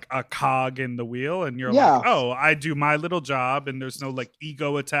just like a cog in the wheel and you're Yeah. like, oh, I do my little job and there's no like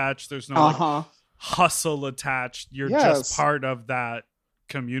ego attached. There's no like Uh-huh. hustle attached. You're Yes. just part of that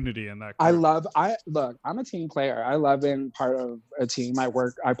community in that I group. look, I'm a team player. I love being part of a team.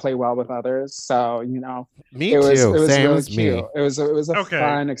 I play well with others. So, Me it was too. Same really as cute. me. It was a Okay.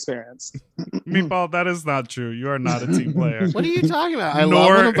 fun experience. Meatball, that is not true. You are not a team player. What are you talking about? I love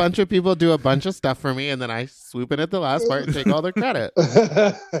when a bunch of people do a bunch of stuff for me and then I swoop in at the last part and take all the credit.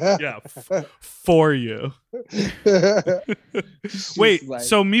 Yeah, for you. Wait,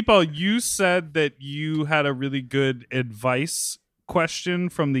 so Meatball, you said that you had a really good advice question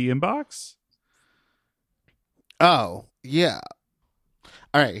from the inbox? Oh, yeah.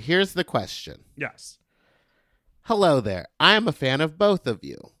 All right, here's the question. Yes. Hello there. I am a fan of both of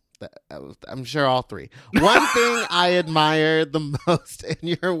you. I'm sure all three. One thing I admire the most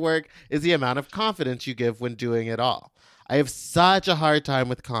in your work is the amount of confidence you give when doing it all. I have such a hard time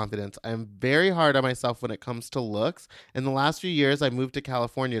with confidence. I'm very hard on myself when it comes to looks. In the last few years, I moved to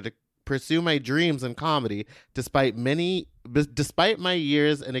California to pursue my dreams in comedy. Despite my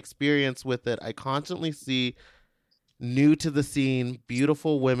years and experience with it, I constantly see new to the scene,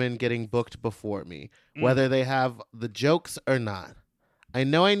 beautiful women getting booked before me, whether they have the jokes or not. I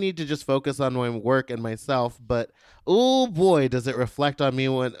know I need to just focus on my work and myself, but oh boy, does it reflect on me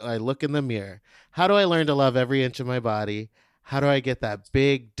when I look in the mirror. How do I learn to love every inch of my body? How do I get that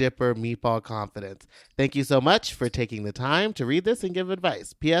big dipper meatball confidence? Thank you so much for taking the time to read this and give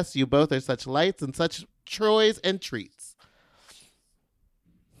advice. P.S. You both are such lights and such joys and treats.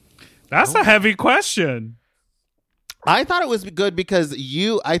 That's a heavy question. I thought it was good because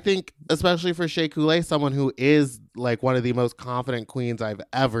I think, especially for Shea Coulee, someone who is like one of the most confident queens I've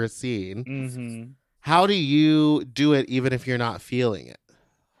ever seen. Mm-hmm. How do you do it even if you're not feeling it?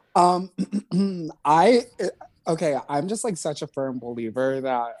 I'm just like such a firm believer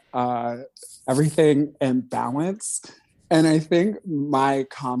that everything in balance. And I think my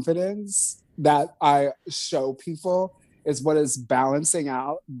confidence that I show people is what is balancing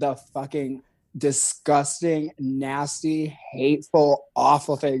out the fucking disgusting, nasty, hateful,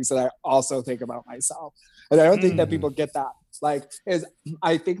 awful things that I also think about myself. And I don't think that people get that.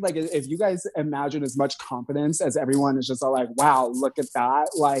 I think if you guys imagine as much confidence as everyone is just all like, wow, look at that.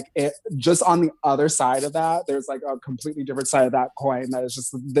 Like it just on the other side of that, there's like a completely different side of that coin that is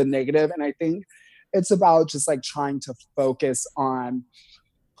just the negative. And I think it's about just like trying to focus on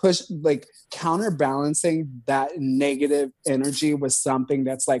counterbalancing that negative energy with something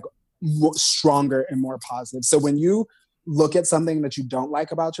that's like stronger and more positive. So when you look at something that you don't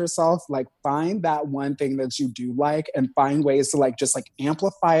like about yourself, like find that one thing that you do like and find ways to just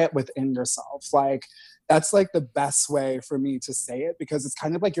amplify it within yourself. Like that's like the best way for me to say it, because it's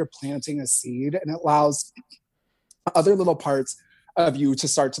kind of like you're planting a seed and it allows other little parts of you to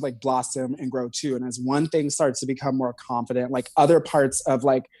start to blossom and grow too. And as one thing starts to become more confident, other parts of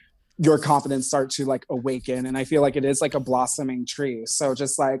your confidence start to awaken. And I feel like it is like a blossoming tree. So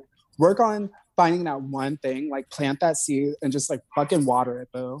just work on finding that one thing, plant that seed and just fucking water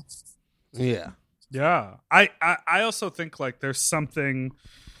it, boo. Yeah. Yeah. I also think there's something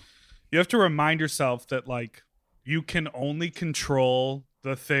you have to remind yourself that you can only control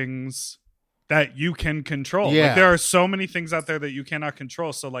the things that you can control. Yeah. There are so many things out there that you cannot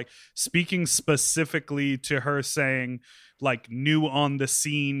control. So speaking specifically to her saying new on the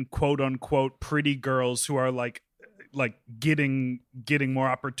scene, quote unquote, pretty girls who are getting more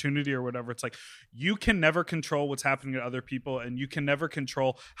opportunity or whatever. It's you can never control what's happening to other people, and you can never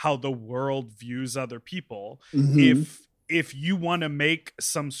control how the world views other people. Mm-hmm. If you want to make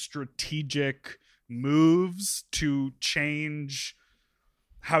some strategic moves to change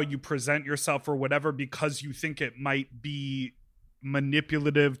how you present yourself or whatever, because you think it might be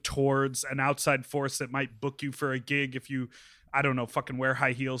manipulative towards an outside force that might book you for a gig if you, I don't know, fucking wear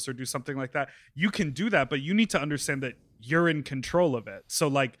high heels or do something like that. You can do that, but you need to understand that you're in control of it. So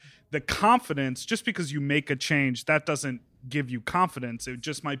the confidence, just because you make a change, that doesn't give you confidence. It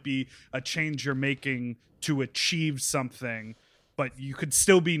just might be a change you're making to achieve something, but you could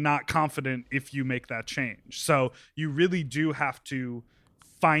still be not confident if you make that change. So you really do have to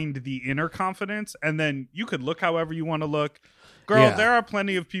find the inner confidence, and then you could look however you want to look. Girl, Yeah. There are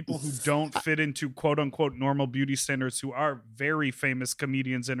plenty of people who don't fit into quote unquote normal beauty standards who are very famous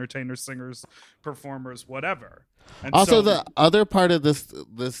comedians, entertainers, singers, performers, whatever. And also, the other part of this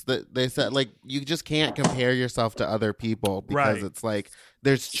that they said, you just can't compare yourself to other people, because Right. it's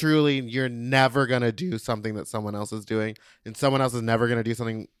there's truly, you're never going to do something that someone else is doing, and someone else is never going to do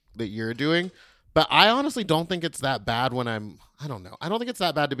something that you're doing. But I honestly don't think it's that bad when I don't know. I don't think it's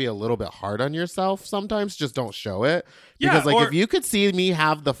that bad to be a little bit hard on yourself sometimes. Just don't show it. Because if you could see me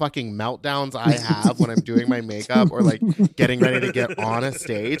have the fucking meltdowns I have when I'm doing my makeup or like getting ready to get on a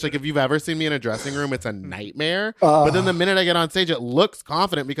stage. Like if you've ever seen me in a dressing room, it's a nightmare. But then the minute I get on stage, it looks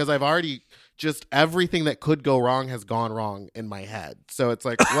confident because I've already just everything that could go wrong has gone wrong in my head. So it's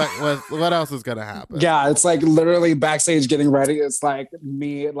like, what else is going to happen? Yeah, it's like literally backstage getting ready. It's like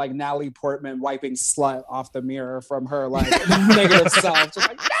me, like Natalie Portman wiping slut off the mirror from her like negative self. Just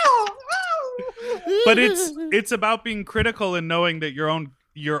like, no. But it's about being critical and knowing that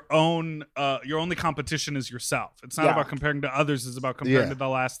your only competition is yourself. It's not about comparing to others. It's about comparing to the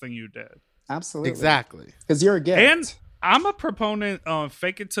last thing you did. Absolutely. Exactly. Because you're a gift. And I'm a proponent of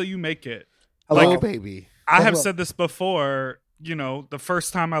fake it till you make it. Hello, baby. I have said this before, you know, the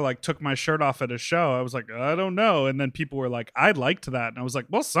first time I like took my shirt off at a show, I was like, I don't know. And then people were like, I liked that. And I was like,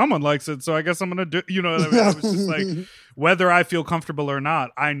 well, someone likes it. So I guess I'm going to do, you know what I mean? I was just like, whether I feel comfortable or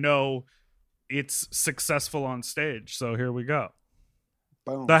not, I know it's successful on stage. So here we go.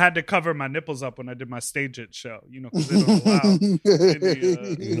 Boom. So I had to cover my nipples up when I did my stage it show, you know, because they don't allow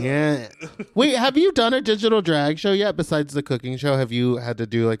yeah. Wait, have you done a digital drag show yet besides the cooking show? Have you had to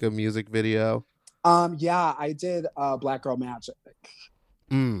do like a music video? Yeah, I did Black Girl Magic.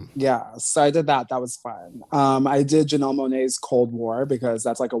 Yeah, so I did that. That was fun. I did Janelle Monáe's Cold War because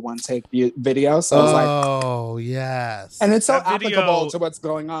that's like a one-take video. So I was like, oh, yes. And it's so applicable to what's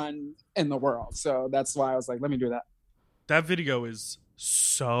going on in the world. So that's why I was like, let me do that. That video is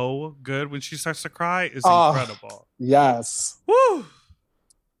so good. When she starts to cry is incredible. Yes. Woo.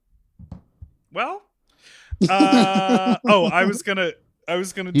 Well, I was gonna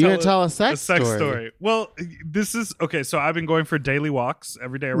tell a sex story. Well, this is okay. So I've been going for daily walks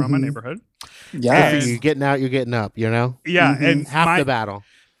every day around my neighborhood. Yeah, you're getting out, you're getting up. You know. Yeah, and half the battle.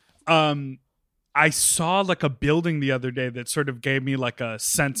 I saw like a building the other day that sort of gave me like a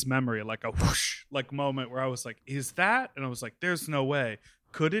sense memory, like a whoosh, like moment where I was like, is that? And I was like, there's no way.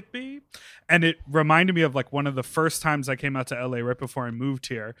 Could it be? And it reminded me of like one of the first times I came out to LA right before I moved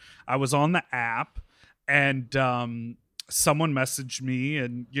here. I was on the app and someone messaged me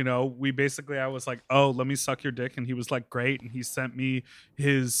and, you know, I was like, oh, let me suck your dick. And he was like, great. And he sent me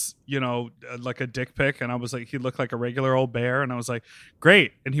his, you know, like a dick pic. And I was like, he looked like a regular old bear. And I was like,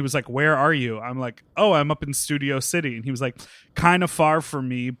 great. And he was like, where are you? I'm like, oh, I'm up in Studio City. And he was like, kind of far from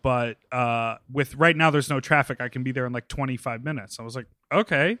me, but with right now there's no traffic. I can be there in like 25 minutes. I was like,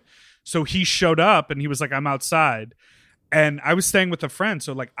 okay. So he showed up and he was like, I'm outside. And I was staying with a friend.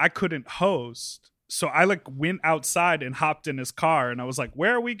 So like I couldn't host. So I like went outside and hopped in his car and I was like,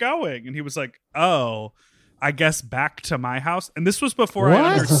 where are we going? And he was like, oh, I guess back to my house. And this was before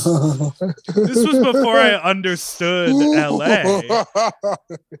I understood LA.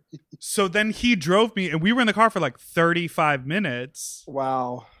 So then he drove me and we were in the car for like 35 minutes.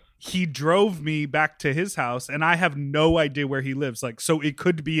 Wow. He drove me back to his house and I have no idea where he lives. Like, so it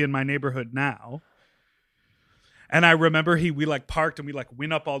could be in my neighborhood now. And I remember we like parked and we like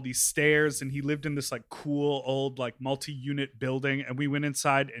went up all these stairs and he lived in this like cool old like multi-unit building and we went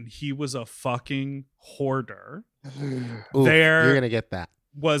inside and he was a fucking hoarder. Ooh, you're gonna get that.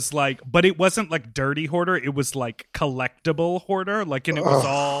 Was like, but it wasn't like dirty hoarder. It was like collectible hoarder. Like, and it was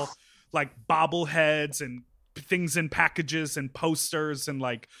all like bobbleheads and things in packages and posters and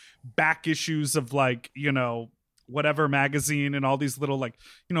like back issues of like, you know, whatever magazine and all these little like,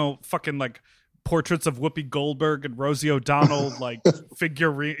 you know, fucking like portraits of Whoopi Goldberg and Rosie O'Donnell, like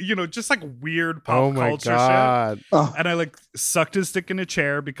figurine, you know, just like weird pop culture shit. And I like sucked his dick in a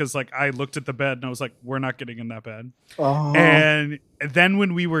chair because like I looked at the bed and I was like, we're not getting in that bed. And then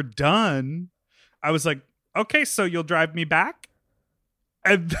when we were done, I was like, okay, so you'll drive me back?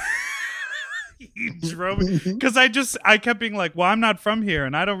 And he drove me because I kept being like, well, I'm not from here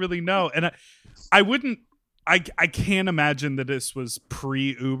and I don't really know. And I can't imagine that this was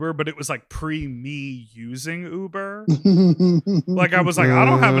pre-Uber, but it was like pre-me using Uber. Like I was like, I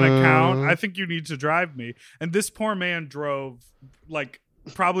don't have an account. I think you need to drive me. And this poor man drove like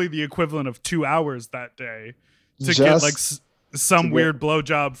probably the equivalent of 2 hours that day to get like some weird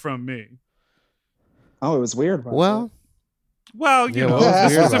blowjob from me. Oh, it was weird. Well, you know,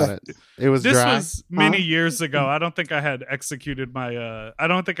 this was many years ago. I don't think I had executed my, I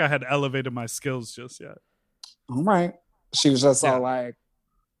don't think I had elevated my skills just yet. All right. She was just all like,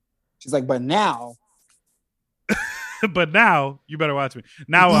 she's like, but now. But now, you better watch me.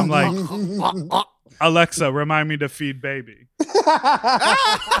 Now I'm like, Alexa, remind me to feed baby.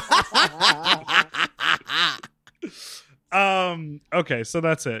 Okay, so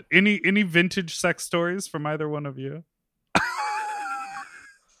that's it. Any vintage sex stories from either one of you?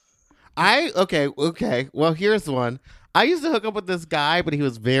 Okay. Well, here's one. I used to hook up with this guy, but he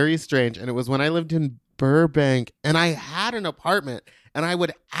was very strange. And it was when I lived in Burbank and I had an apartment and I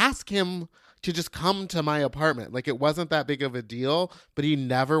would ask him to just come to my apartment. Like, it wasn't that big of a deal, but he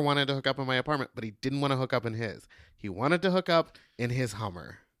never wanted to hook up in my apartment, but he didn't want to hook up in his. He wanted to hook up in his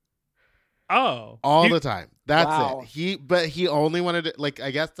Hummer. Oh. All the time. That's Wow. it. But he only wanted to, like, I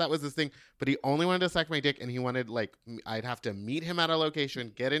guess that was his thing, but he only wanted to suck my dick, and he wanted, like, I'd have to meet him at a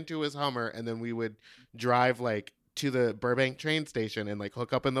location, get into his Hummer, and then we would drive, like, to the Burbank train station and, like,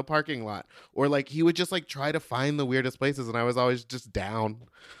 hook up in the parking lot. Or, like, he would just, like, try to find the weirdest places, and I was always just down.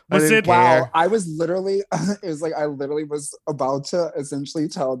 Wow, I was literally, it was like I literally was about to essentially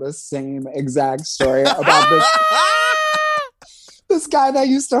tell the same exact story about this guy that I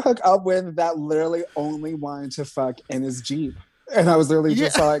used to hook up with that literally only wanted to fuck in his Jeep. And I was literally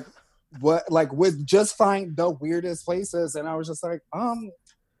just like, what, like, would just find the weirdest places. And I was just like,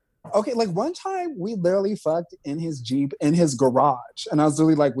 okay, like one time we literally fucked in his Jeep in his garage. And I was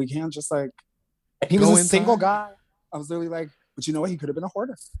literally like, we can't just like, and he was a single guy. I was literally like, but you know what? He could have been a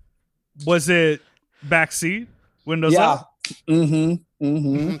hoarder. Was it backseat? Windows up?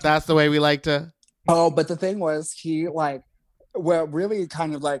 That's the way we like to. Oh, but the thing was, he like, well, really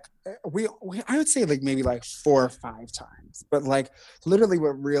kind of like, we I would say like maybe like 4 or 5 times. But like literally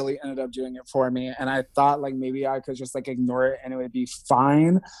what really ended up doing it for me. And I thought like maybe I could just like ignore it and it would be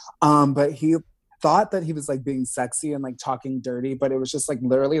fine. But he thought that he was like being sexy and like talking dirty, but it was just like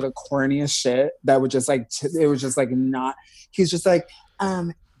literally the corniest shit that would just like it was just like not. He's just like,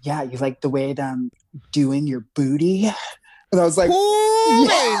 yeah, you like the way I'm doing your booty, and I was like, ooh,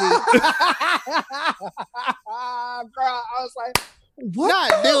 yeah. Girl, I was like, what?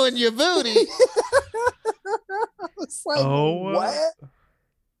 Not doing your booty. I was like, what?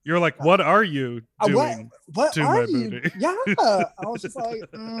 You're like, what are you doing what to are my you? booty? Yeah. I was just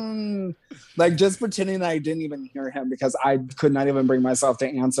like just pretending that I didn't even hear him because I could not even bring myself to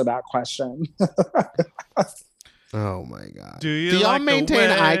answer that question. Oh my God. Do y'all like maintain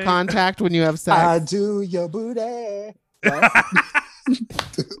eye contact when you have sex? I do your booty.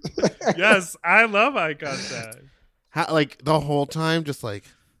 Yes, I love eye contact. How, like the whole time, just like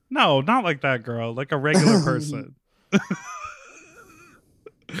No, not like that, girl. Like a regular person.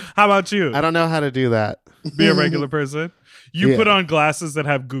 How about you? I don't know how to do that. Be a regular person. You Yeah. put on glasses that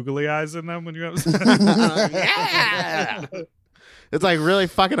have googly eyes in them when you have sex. Yeah. It's like really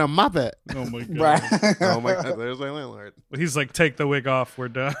fucking a Muppet. Oh my God. Right. Oh my God, there's my landlord. He's like, take the wig off. We're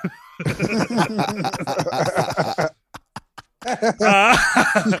done.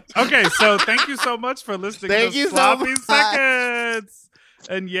 Okay, so thank you so much for listening Thank to you so Sloppy much. Seconds.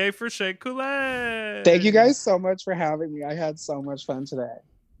 And yay for Shea Coulee. Thank you guys so much for having me. I had so much fun today.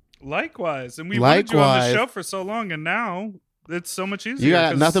 Likewise. And we wanted you on the Likewise. show for so long, and now it's so much easier. You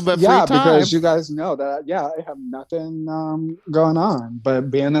got 'cause- nothing but free Yeah, time. because you guys know that, I have nothing going on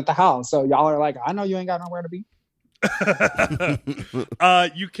but being at the house. So y'all are like, I know you ain't got nowhere to be.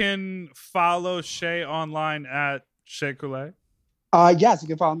 You can follow Shea online at Shea Coulee. Yes, you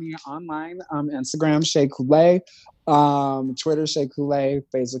can follow me online, Instagram, Shea Coulee, Twitter, Shea Coulee,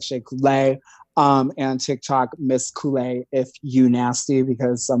 Facebook, Shea Coulee, and TikTok, Miss Coulee, if you nasty,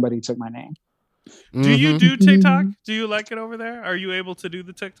 because somebody took my name. Do you Mhm. do TikTok? Do you like it over there? Are you able to do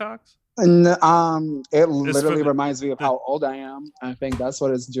the TikToks? And it for literally the- reminds me of how old I am. I think that's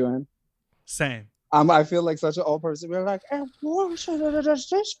what it's doing. Same. I feel like such an old person. We're like, hey, what does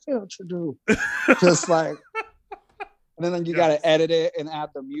this filter do? Just like, and then you got to edit it and add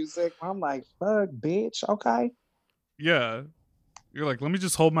the music. I'm like, fuck, bitch. Okay. Yeah. You're like, let me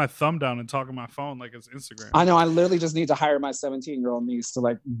just hold my thumb down and talk on my phone like it's Instagram. I know. I literally just need to hire my 17-year-old niece to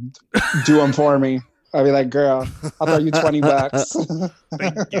like do them for me. I'll be like, girl, I'll throw you $20.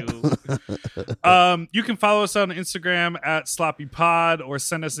 Thank you. You can follow us on Instagram at sloppypod or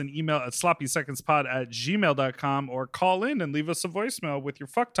send us an email at sloppysecondspod@gmail.com or call in and leave us a voicemail with your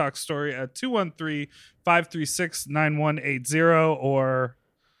fuck talk story at 213-536-9180 or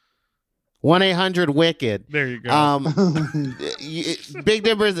 1-800-WICKED. there you go. Big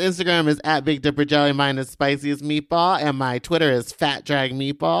Dipper's Instagram is at Big Dipper Jelly. Mine is Spiciest Meatball, and my Twitter is Fat Drag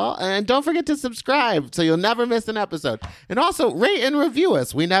Meatball. And don't forget to subscribe so you'll never miss an episode. And also rate and review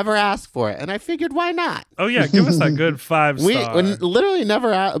us. We never ask for it, and I figured why not? Oh yeah, give us that good 5-star. We literally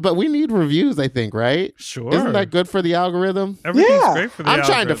never, but we need reviews. I think, right? Sure. Isn't that good for the algorithm? Everything's Yeah. great for the I'm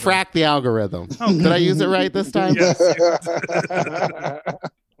trying to algorithm. frack the algorithm. Did I use it right this time? Yes.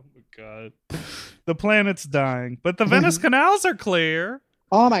 God. The planet's dying, but the Venice canals are clear.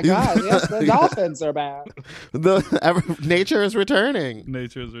 Oh my God! Yes, the dolphins are back. Nature is returning.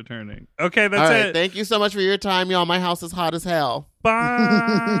 Nature is returning. Okay, that's All right, it. thank you so much for your time, y'all. My house is hot as hell.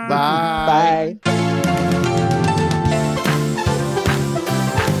 Bye. Bye. Bye.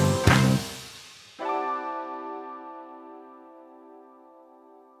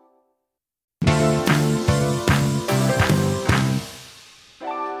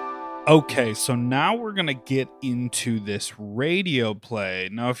 Okay, so now we're going to get into this radio play.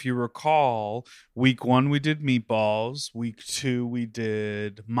 Now, if you recall, week 1 we did Meatballs, week 2 we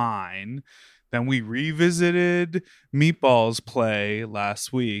did Mine, then we revisited Meatballs play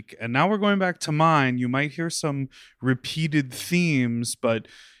last week, and now we're going back to Mine. You might hear some repeated themes, but,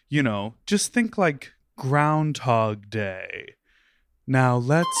 you know, just think like Groundhog Day. Now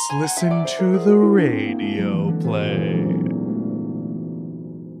let's listen to the radio play.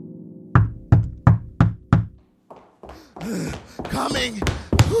 Coming.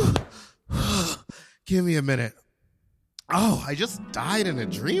 Give me a minute. Oh, I just died in a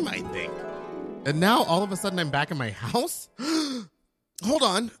dream, I think. And now all of a sudden I'm back in my house? Hold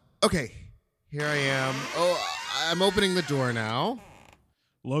on. Okay. Here I am. Oh, I'm opening the door now.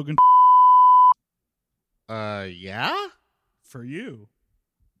 Logan, yeah? for you.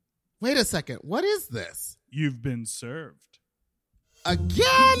 Wait a second. What is this? You've been served.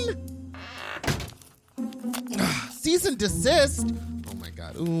 Again? Cease and desist. Oh my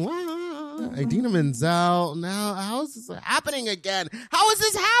God. Ooh, Idina Menzel. Now, how is this happening again? How is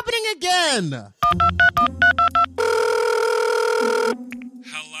this happening again?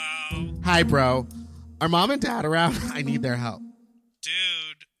 Hello? Hi, bro. Are mom and dad around? I need their help.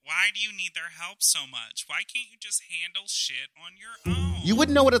 Dude, why do you need their help so much? Why can't you just handle shit on your own? You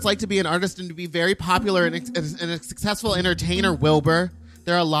wouldn't know what it's like to be an artist and to be very popular and a successful entertainer, Wilbur.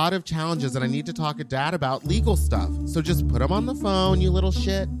 There are a lot of challenges, and I need to talk to Dad about legal stuff. So just put him on the phone, you little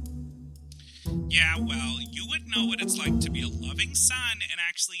shit. Yeah, well, you wouldn't know what it's like to be a loving son and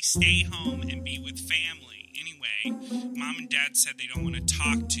actually stay home and be with family. Anyway, Mom and Dad said they don't want to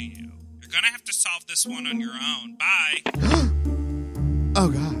talk to you. You're gonna have to solve this one on your own. Bye. Oh,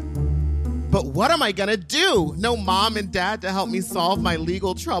 God. But what am I gonna do? No mom and dad to help me solve my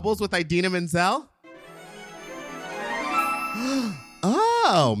legal troubles with Idina Menzel?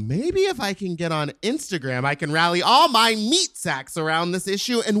 Oh, maybe if I can get on Instagram, I can rally all my meat sacks around this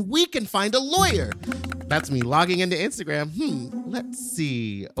issue and we can find a lawyer. That's me logging into Instagram. Let's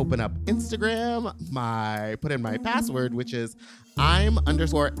see. Open up Instagram. Put in my password, which is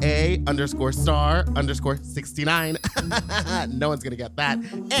I'm_A_star_69. No one's gonna get that.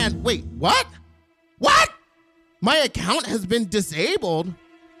 And wait, what? What? My account has been disabled.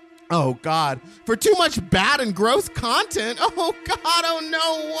 Oh, God. For too much bad and gross content. Oh, God. Oh,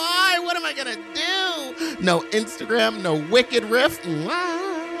 no. Why? What am I going to do? No Instagram, no Wicked Riff.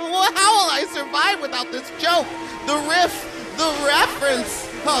 Wow. How will I survive without this joke? The riff, the reference.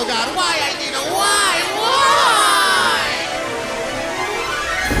 Oh, God. Why, Idina? Why?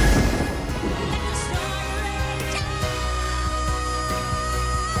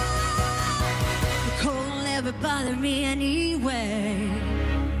 The cold never bothered me anyway.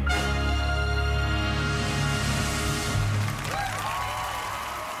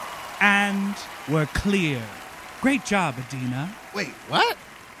 And we're clear. Great job, Idina. Wait, what?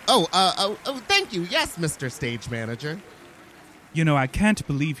 Oh, thank you. Yes, Mr. Stage Manager. You know, I can't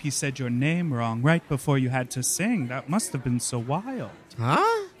believe he said your name wrong right before you had to sing. That must have been so wild.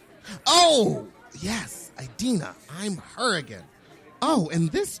 Huh? Oh, yes, Idina. I'm her again. Oh,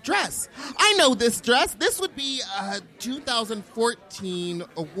 and this dress. I know this dress. This would be a 2014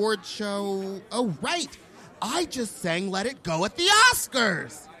 award show. Oh, right. I just sang Let It Go at the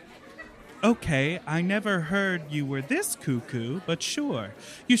Oscars. Okay, I never heard you were this cuckoo, but sure.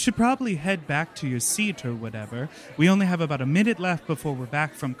 You should probably head back to your seat or whatever. We only have about a minute left before we're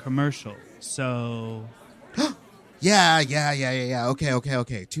back from commercial, so... Yeah.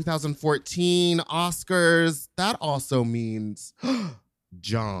 Okay. 2014 Oscars. That also means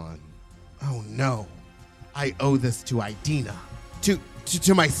John. Oh, no. I owe this to Idina. To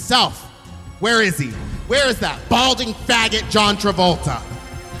myself. Where is he? Where is that balding faggot John Travolta?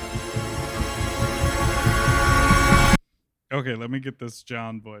 Okay, let me get this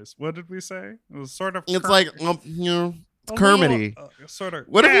John voice. What did we say? It was sort of... It's like, Kermity. Sort of...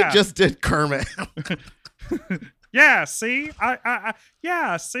 What if you just did Kermit? Yeah, see? I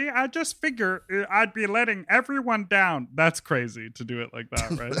just figure I'd be letting everyone down. That's crazy to do it like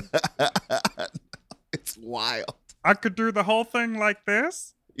that, right? It's wild. I could do the whole thing like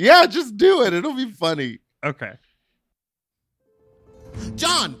this? Yeah, just do it. It'll be funny. Okay.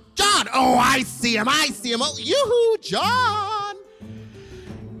 John! Oh, I see him. Oh, yoo-hoo, John!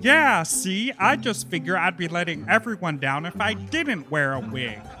 Yeah, see, I just figure I'd be letting everyone down if I didn't wear a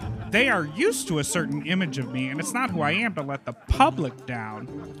wig. They are used to a certain image of me, and it's not who I am to let the public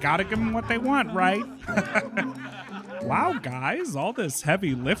down. Gotta give them what they want, right? Wow, guys, all this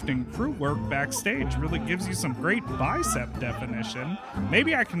heavy lifting crew work backstage really gives you some great bicep definition.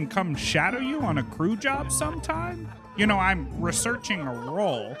 Maybe I can come shadow you on a crew job sometime? You know, I'm researching a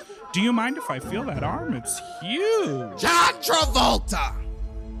role. Do you mind if I feel that arm? It's huge. John Travolta!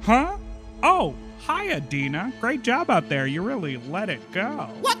 Huh? Oh, hi, Adina. Great job out there. You really let it go.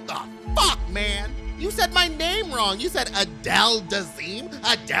 What the fuck, man? You said my name wrong. You said Adele Dazeem?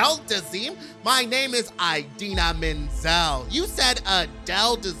 Adele Dazeem? My name is Idina Menzel. You said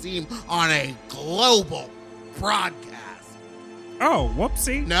Adele Dazeem on a global broadcast. Oh,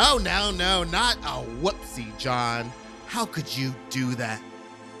 whoopsie. No, not a whoopsie, John. How could you do that?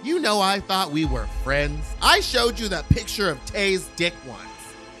 You know I thought we were friends. I showed you that picture of Tay's dick once.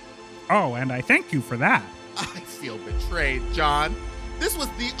 Oh, and I thank you for that. I feel betrayed, John. This was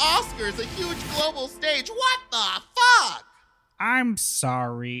the Oscars, a huge global stage. What the fuck? I'm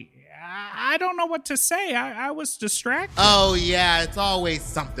sorry. I don't know what to say. I was distracted. Oh, yeah, it's always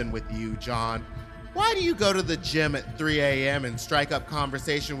something with you, John. Why do you go to the gym at 3 a.m. and strike up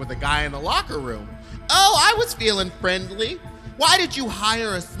conversation with a guy in the locker room? Oh, I was feeling friendly. Why did you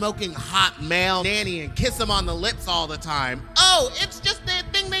hire a smoking hot male nanny and kiss him on the lips all the time? Oh, it's just the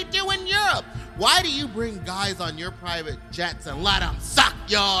thing they do in Europe. Why do you bring guys on your private jets and let them suck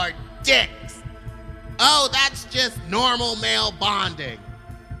your dicks? Oh, that's just normal male bonding.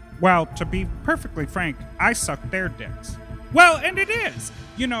 Well, to be perfectly frank, I suck their dicks. Well, and it is.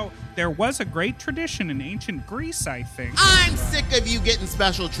 You know, there was a great tradition in ancient Greece, I think. I'm sick of you getting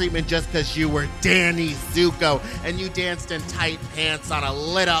special treatment just because you were Danny Zuko and you danced in tight pants on a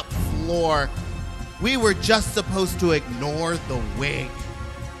lit-up floor. We were just supposed to ignore the wig.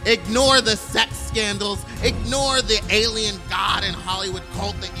 Ignore the sex scandals. Ignore the alien god and Hollywood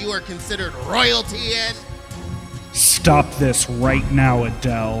cult that you are considered royalty in. Stop this right now,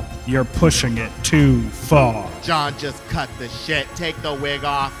 Adele. You're pushing it too far. John, just cut the shit. Take the wig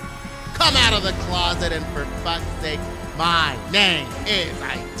off. Come out of the closet, and for fuck's sake, my name is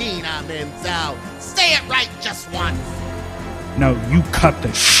Idina Menzel. Say it right just once. No, you cut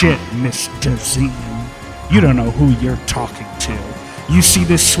the shit, Miss Dazeem. You don't know who you're talking to. You see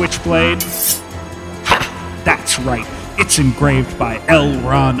this switchblade? Ha! That's right. It's engraved by L.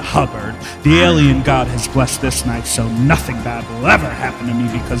 Ron Hubbard. The alien god has blessed this night, so nothing bad will ever happen to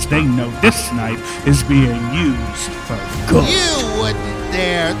me because they know this night is being used for good. You wouldn't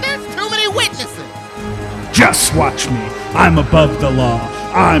dare. There's too many witnesses. Just watch me. I'm above the law.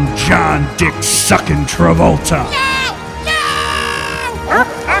 I'm John Dick Suckin' Travolta.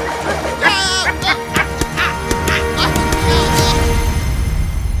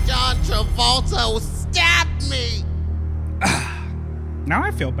 John Travolta stabbed me. Now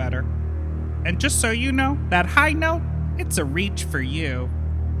I feel better. And just so you know, that high note, it's a reach for you.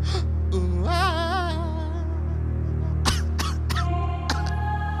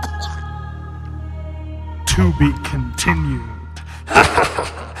 To be continued.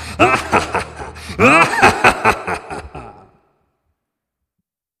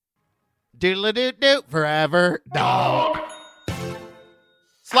 Doodle-doo-doo, forever dog.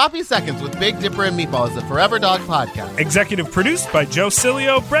 Sloppy Seconds with Big Dipper and Meatball is a Forever Dog podcast. Executive produced by Joe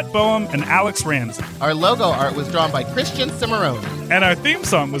Cilio, Brett Boehm, and Alex Ramsey. Our logo art was drawn by Christian Cimarroni. And our theme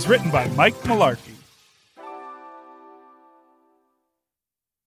song was written by Mike Malarkey.